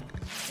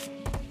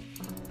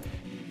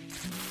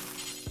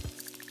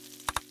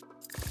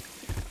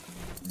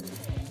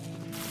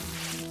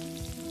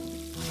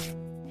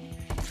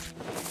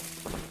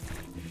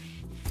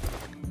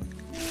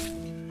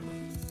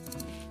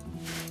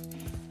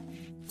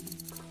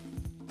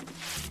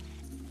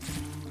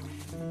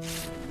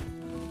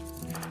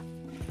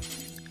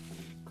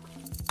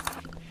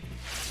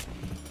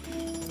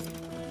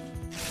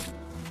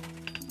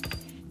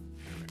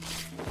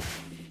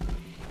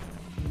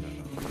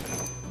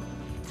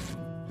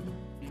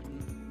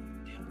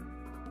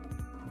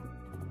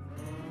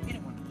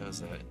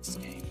 That in this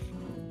game.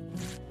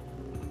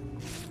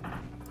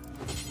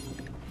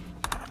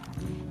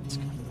 Let's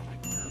go to the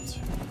big barrel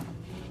too.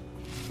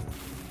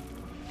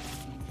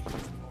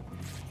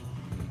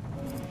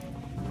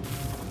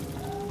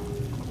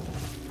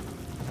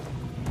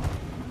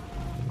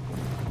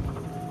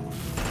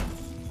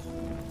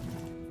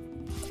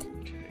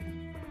 Okay,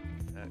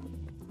 that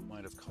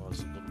might have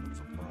caused a little bit of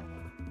a problem.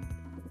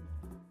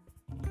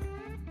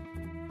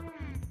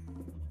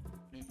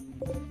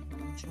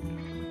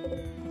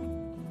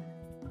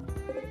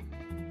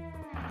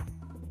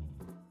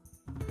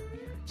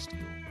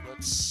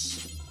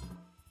 Let's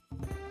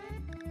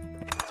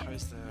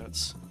ties that.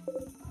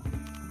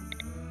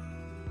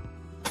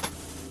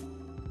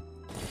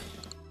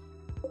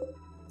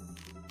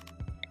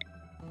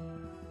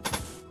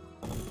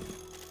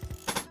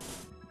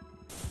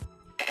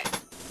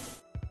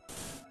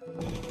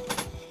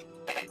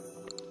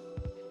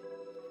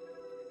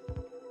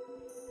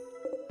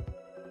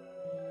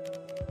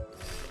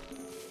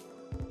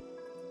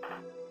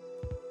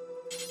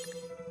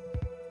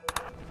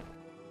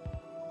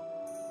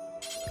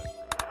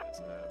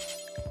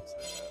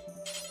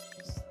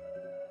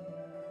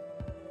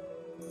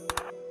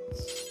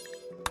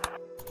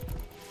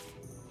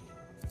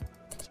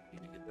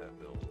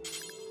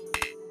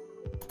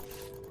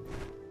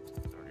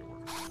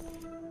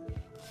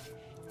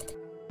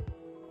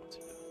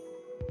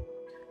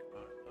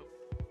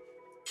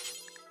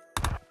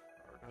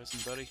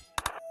 Buddy,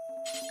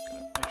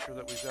 gotta make sure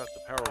that we've got the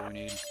power we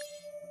need.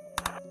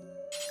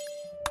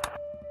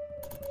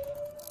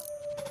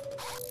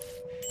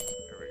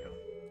 There we go.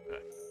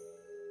 Okay.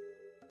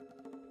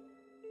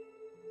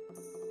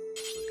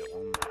 Actually got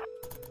one.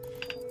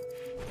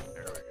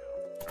 There we go.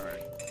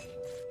 Alright.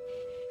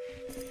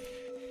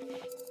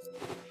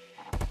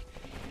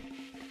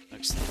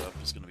 Next up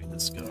is gonna be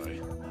this guy.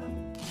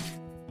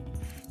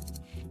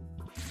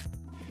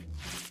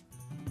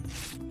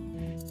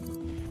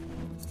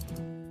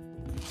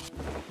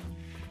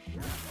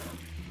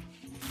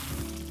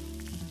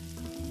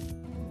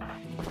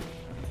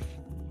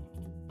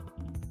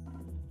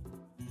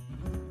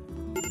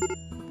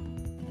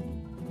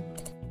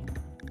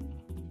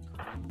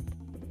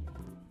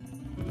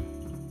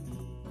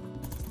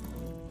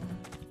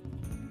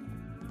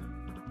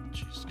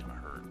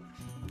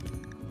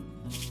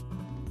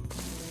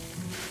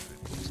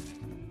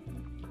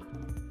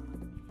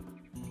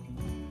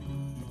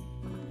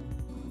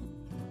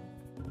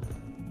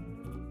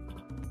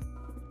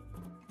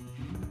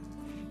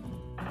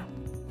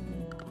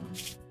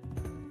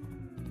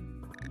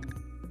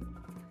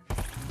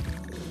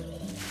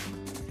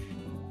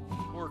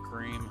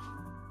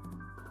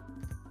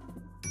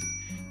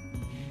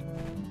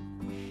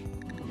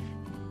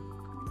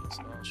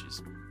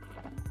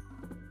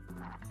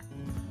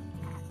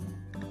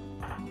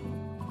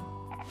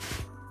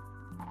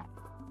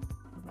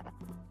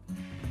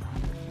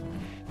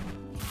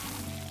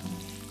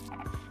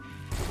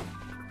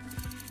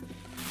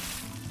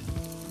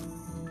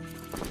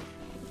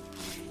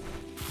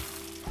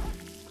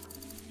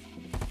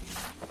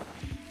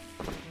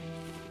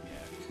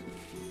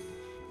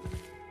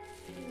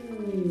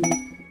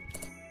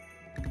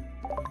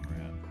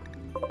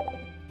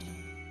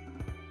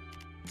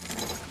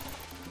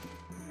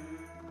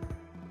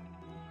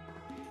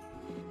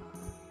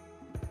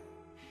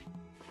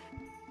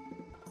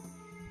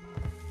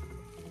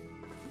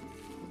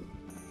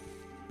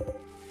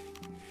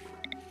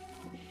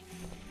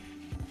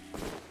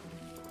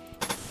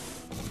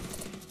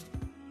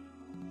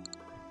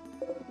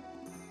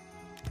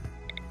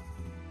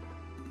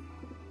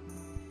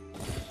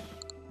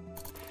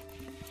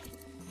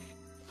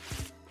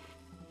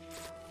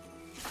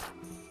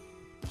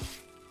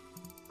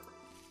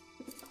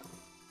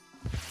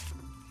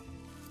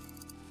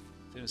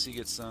 as he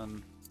gets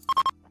done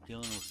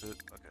dealing with it.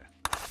 Okay.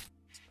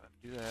 Let's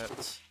do that.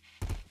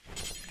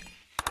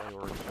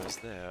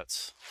 Prioritize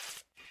that.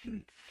 There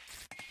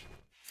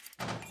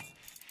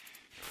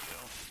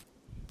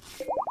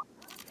we go.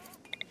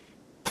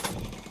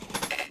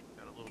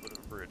 Got a little bit of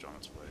a bridge on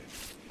its way.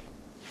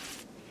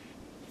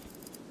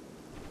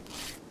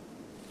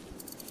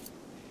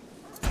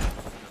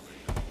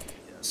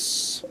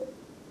 Yes.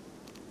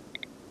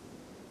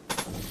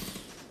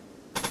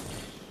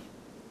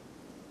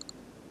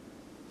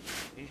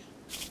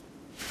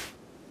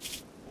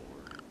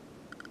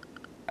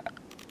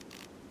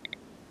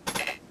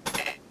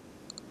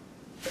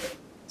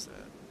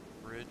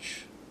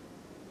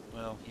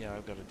 Well, yeah,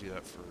 I've got to do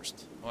that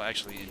first. Well,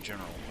 actually, in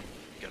general,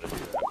 I've got to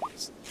do that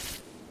because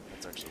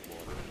that's actually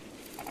water.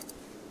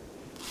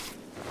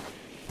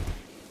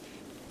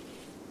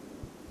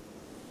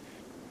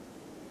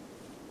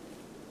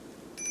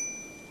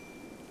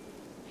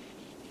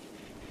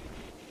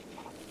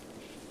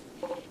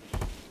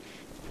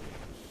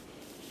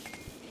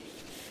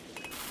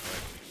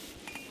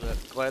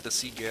 Glad to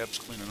see Gab's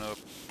cleaning up.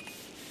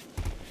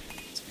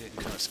 It's getting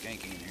kind of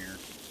skanky in here.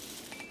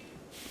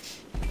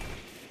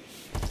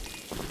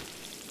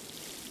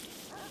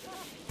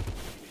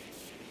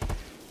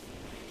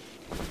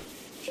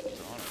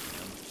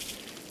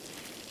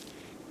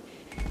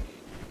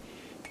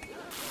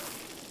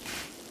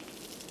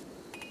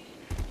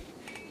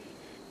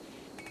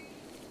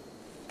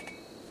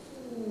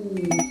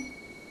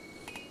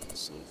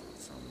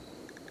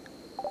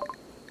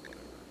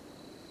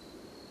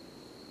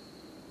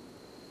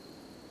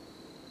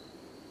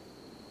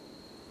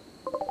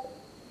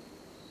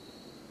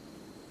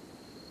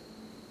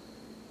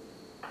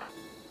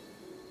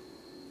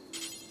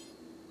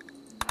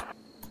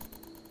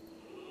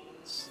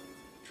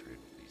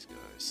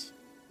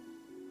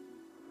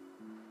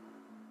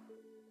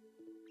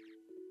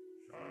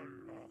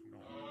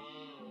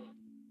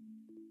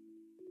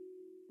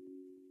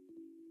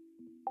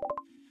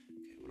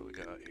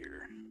 Got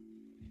here.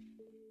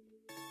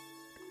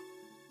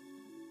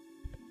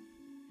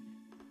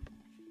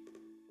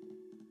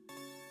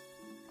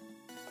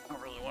 I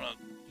don't really want to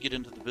get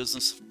into the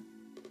business of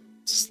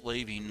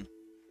slaving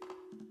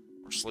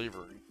or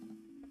slavery.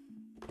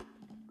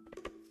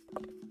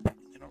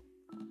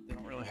 They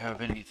don't really have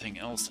anything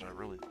else that I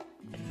really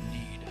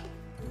need.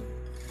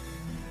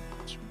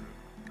 That's rude.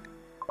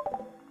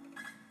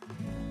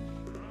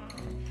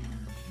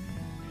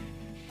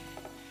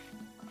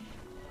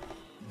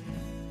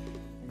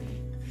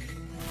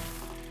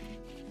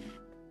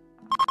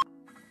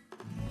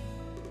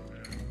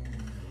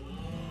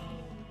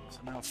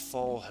 Now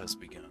fall has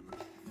begun.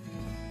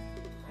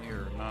 We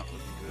are not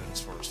looking good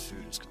as far as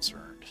food is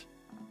concerned.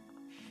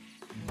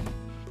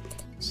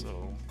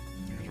 So,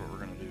 here's what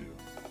we're going to do.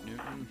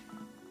 Newton.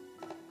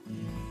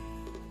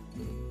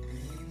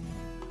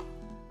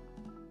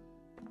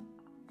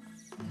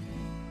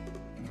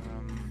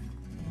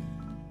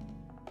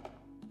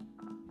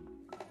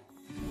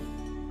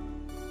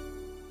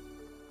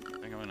 I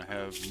think I'm going to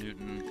have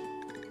Newton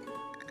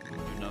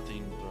do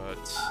nothing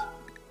but...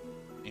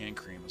 and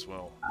cream as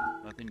well.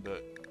 Nothing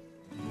but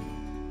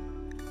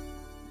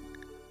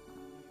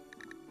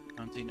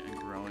hunting and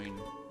growing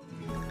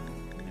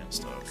and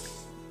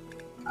stuff.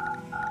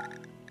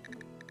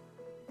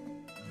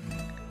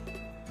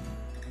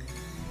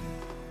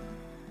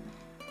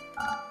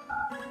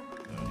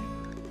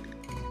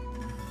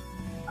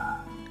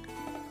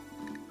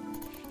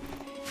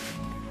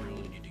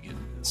 Really need to get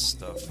this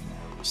stuff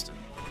harvested.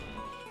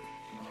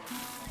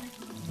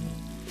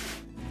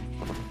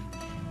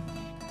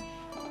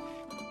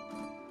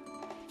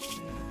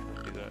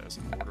 As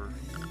an order.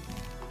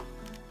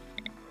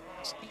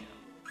 Yes, I can.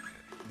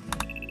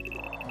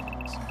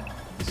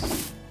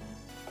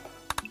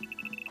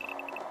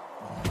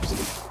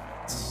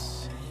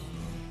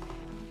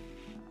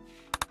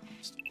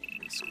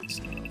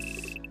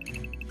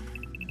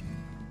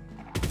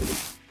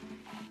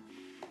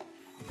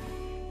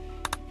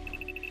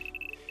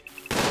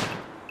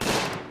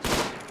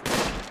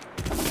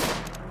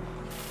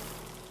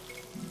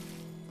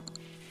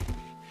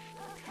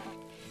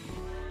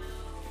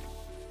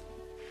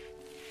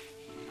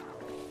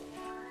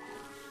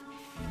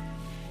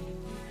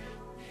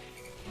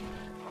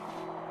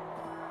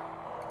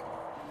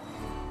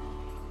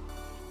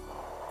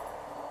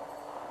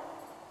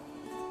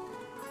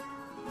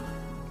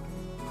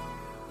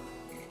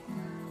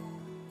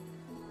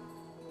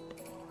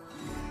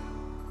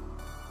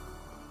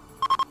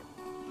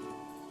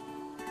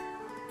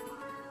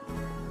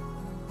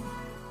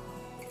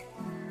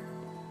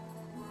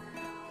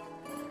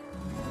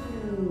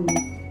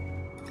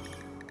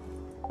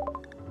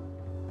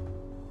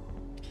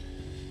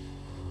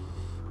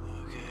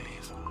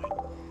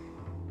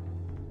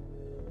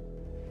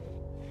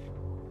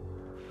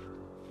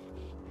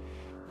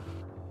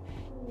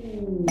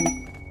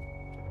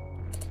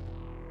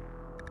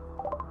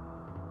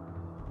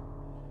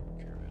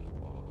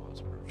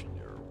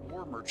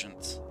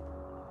 Merchants.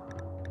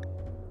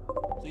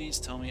 Please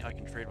tell me I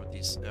can trade with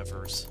these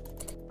effers.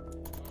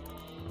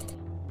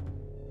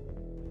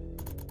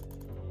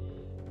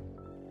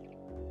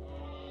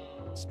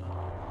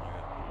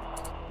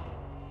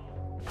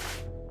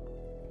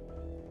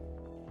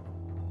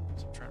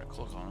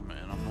 Click on them,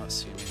 and I'm not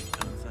seeing any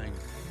kind of thing.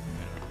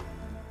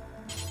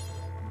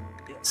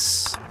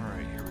 Yes. All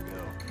right, here we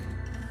go.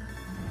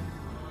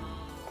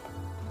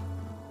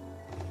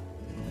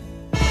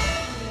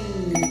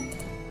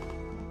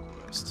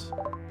 Quest.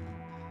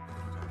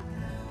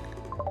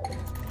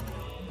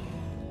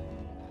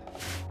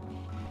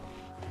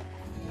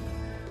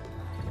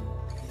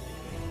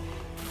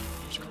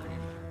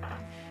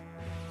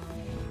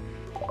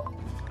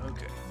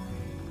 Okay.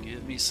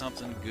 Give me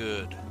something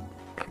good.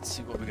 Let's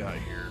see what we got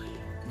here.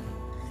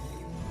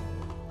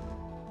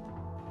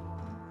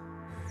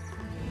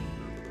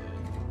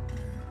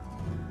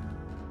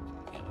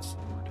 Can't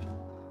afford.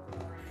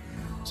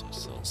 So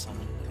sell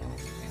something. I don't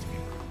think these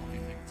people want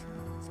anything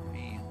for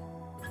me.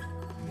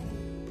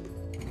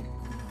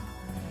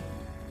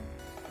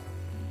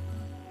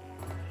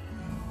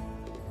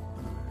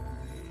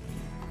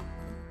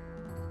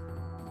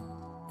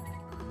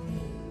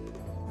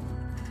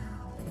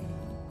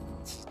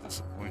 This is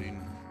disappointing.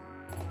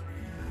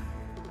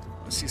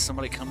 I see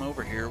somebody come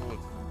over here with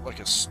like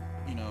a,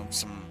 you know,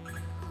 some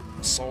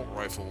assault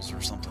rifles or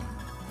something.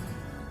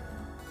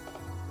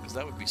 Because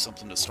that would be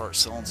something to start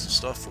selling some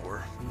stuff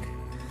for.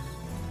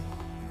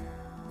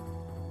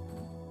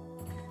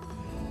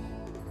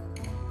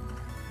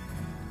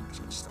 I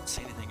just don't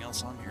see anything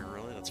else on here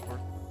really that's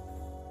worth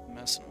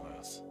messing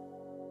with.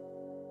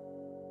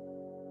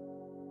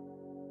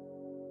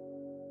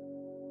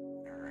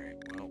 Alright,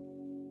 well,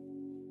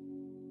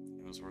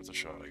 it was worth a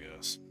shot, I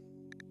guess.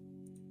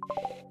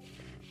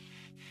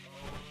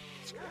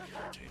 It's kind of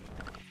irritating.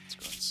 Let's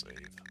go ahead and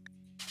save.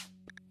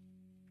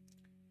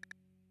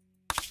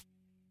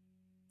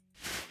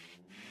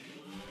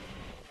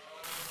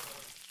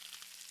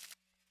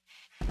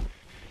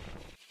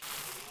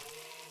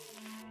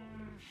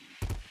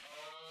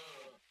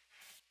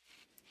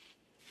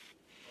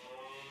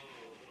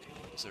 Okay,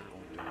 what is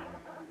everyone doing?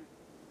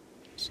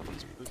 So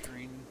he's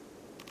butchering,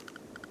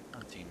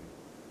 hunting.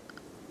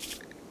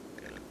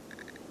 Gotta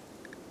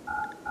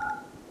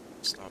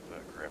stop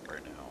that crap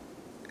right now.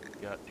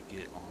 We got to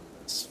get on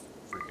this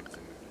freaking food.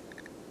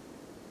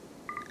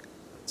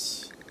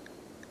 Let's.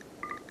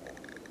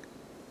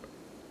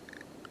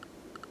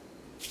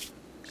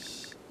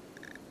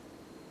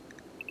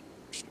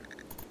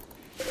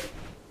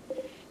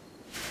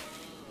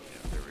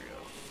 Yeah, there we go.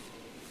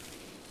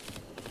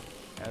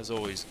 As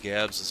always,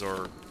 Gabs is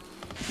our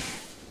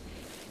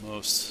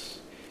most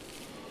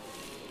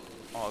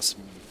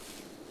awesome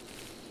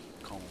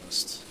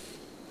colonist.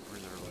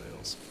 Where's our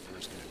rails?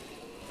 Where's good?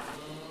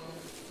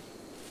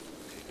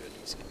 Okay, good.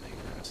 He's getting the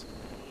grass.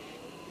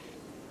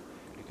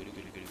 Goody, goody,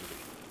 goody, goody, goody.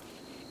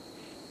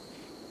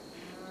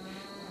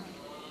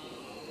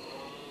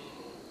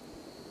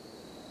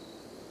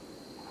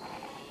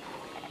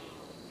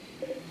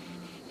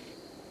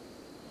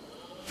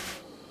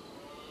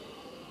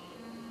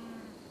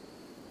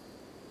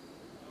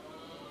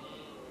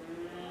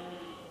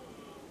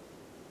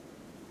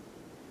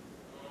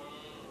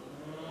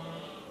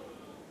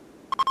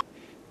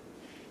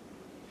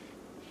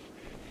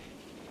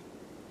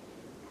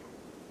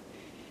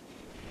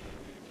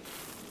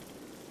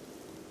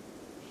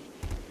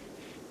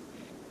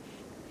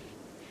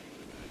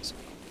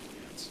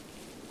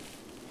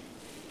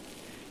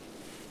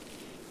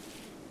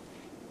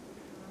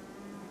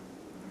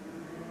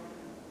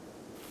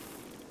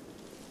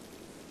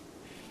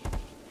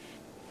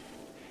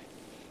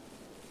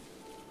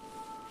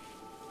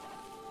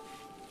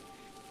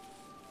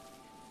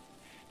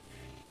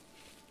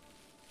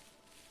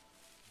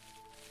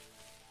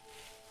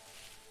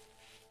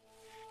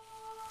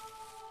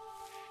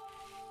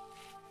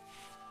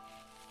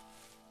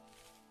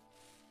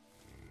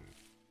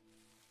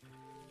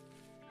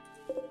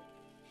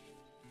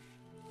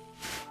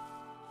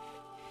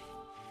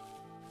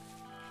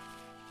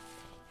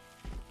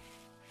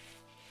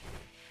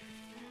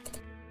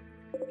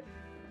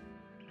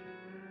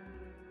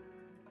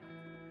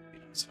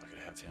 So I could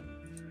have him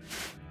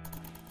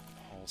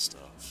haul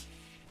stuff.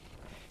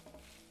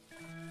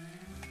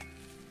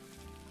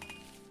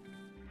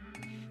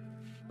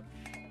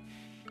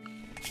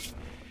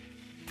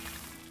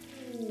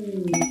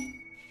 Now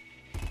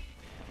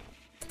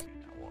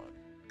what?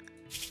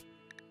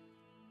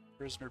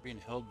 Prisoner being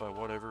held by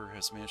whatever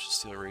has managed to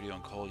steal a radio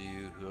and call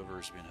you. Whoever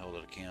is being held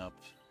at a camp,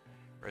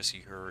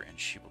 rescue her, and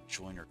she will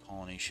join your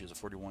colony. She is a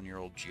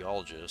 41-year-old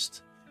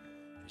geologist.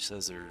 She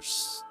says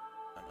there's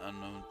an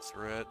unknown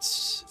threat.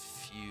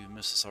 If you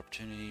miss this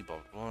opportunity, blah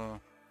blah blah.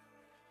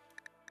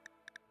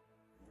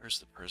 Where's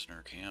the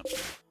prisoner camp?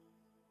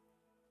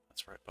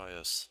 That's right by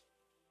us.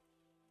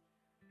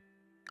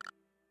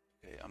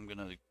 Okay,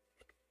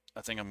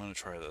 I think I'm gonna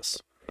try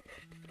this.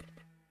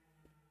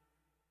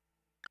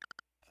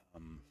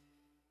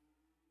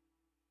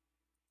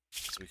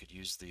 So we could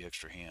use the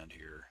extra hand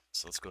here.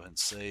 So let's go ahead and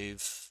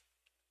save.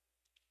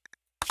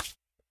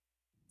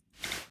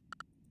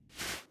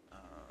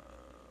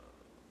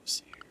 Let's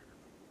see here.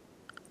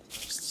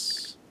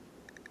 Quests.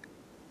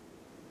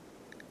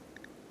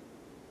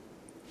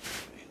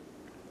 Okay,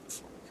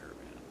 form a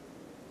caravan.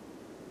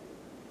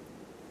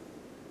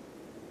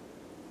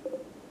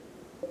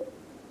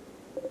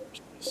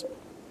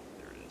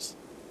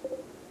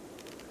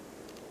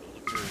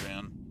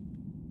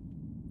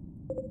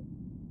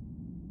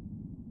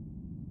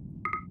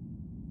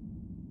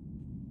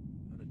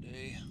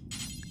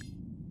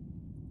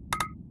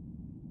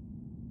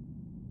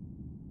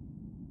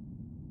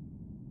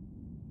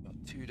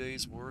 2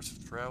 days worth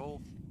of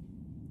travel.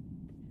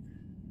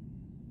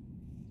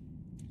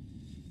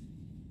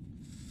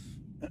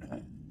 Trying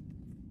to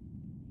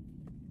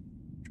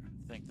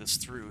think this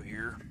through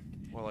here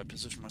while I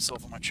position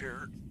myself on my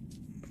chair.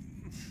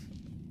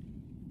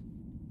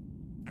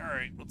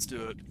 Alright, let's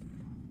do it.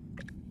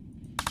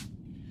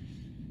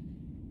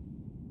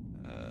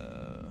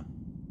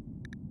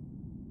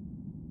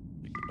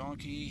 Take the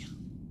donkey.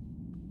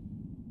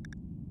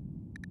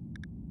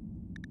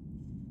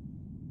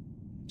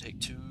 Take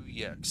 2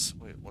 yaks.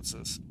 Wait, what's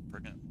this?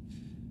 Pregnant.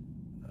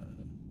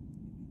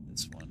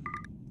 This one.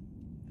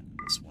 And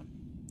this one.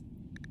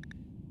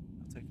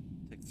 I'll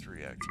take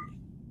 3 actually.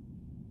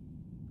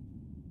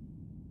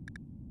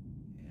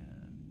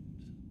 And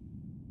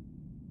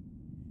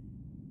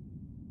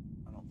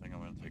I don't think I'm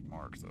going to take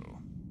Mark though. I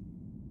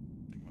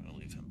think I'm going to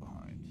leave him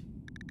behind.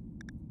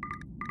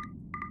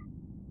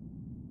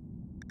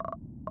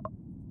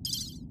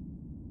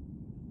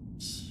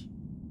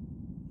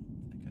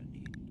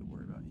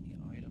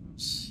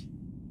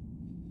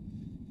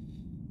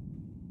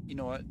 You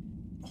know what?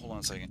 Hold on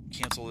a second.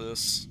 Cancel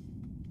this.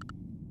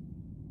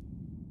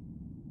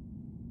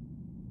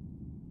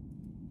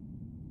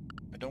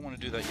 I don't want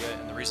to do that yet,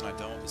 and the reason I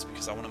don't is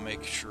because I want to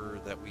make sure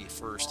that we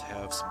first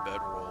have some bed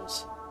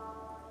rolls.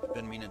 I've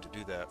been meaning to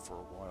do that for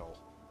a while.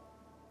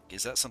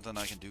 Is that something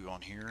I can do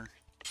on here?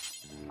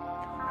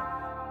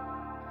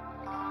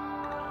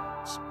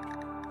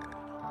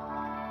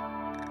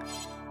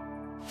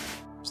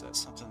 Is that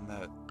something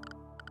that...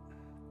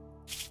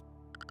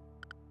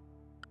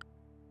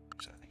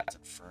 It's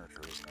in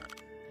furniture, isn't it?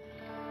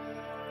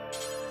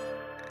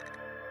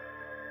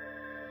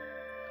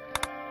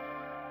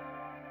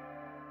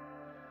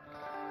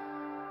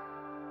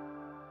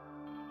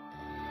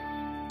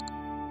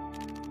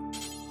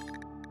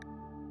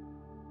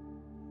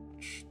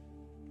 Which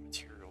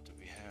material do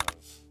we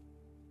have?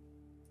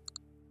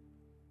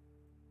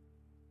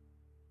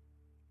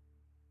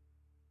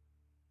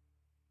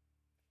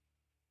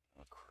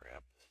 Oh,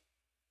 crap.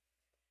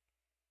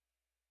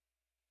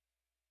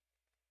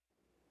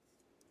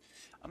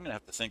 I'm going to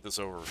have to think this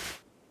over.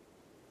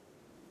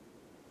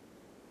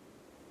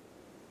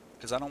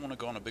 Because I don't want to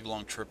go on a big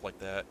long trip like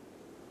that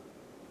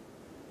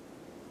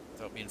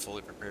without being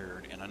fully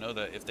prepared. And I know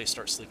that if they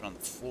start sleeping on the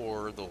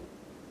floor, they'll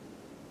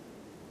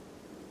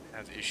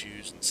have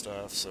issues and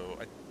stuff. So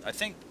I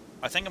think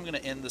I'm going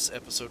to end this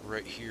episode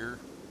right here.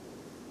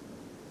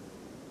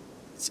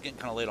 It's getting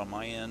kind of late on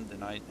my end,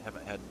 and I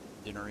haven't had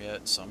dinner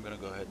yet, so I'm going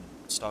to go ahead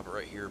and stop it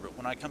right here. But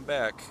when I come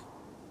back,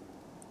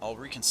 I'll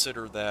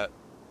reconsider that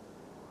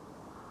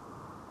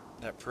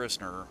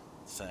prisoner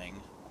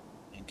thing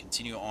and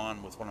continue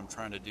on with what I'm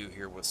trying to do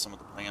here with some of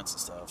the plants and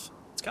stuff.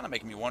 It's kind of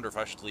making me wonder if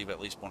I should leave at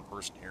least one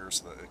person here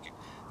so that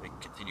they can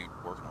continue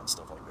working on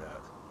stuff like that.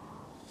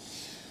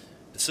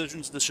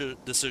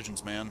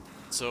 Decisions, man.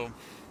 So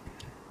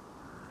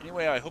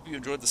anyway, I hope you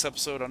enjoyed this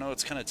episode. I know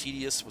it's kind of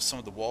tedious with some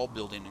of the wall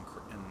building and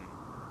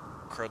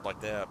crud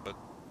like that, but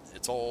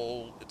it's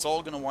all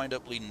going to wind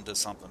up leading to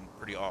something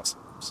pretty awesome.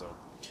 So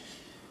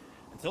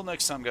until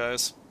next time,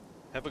 guys,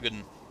 have a good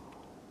one.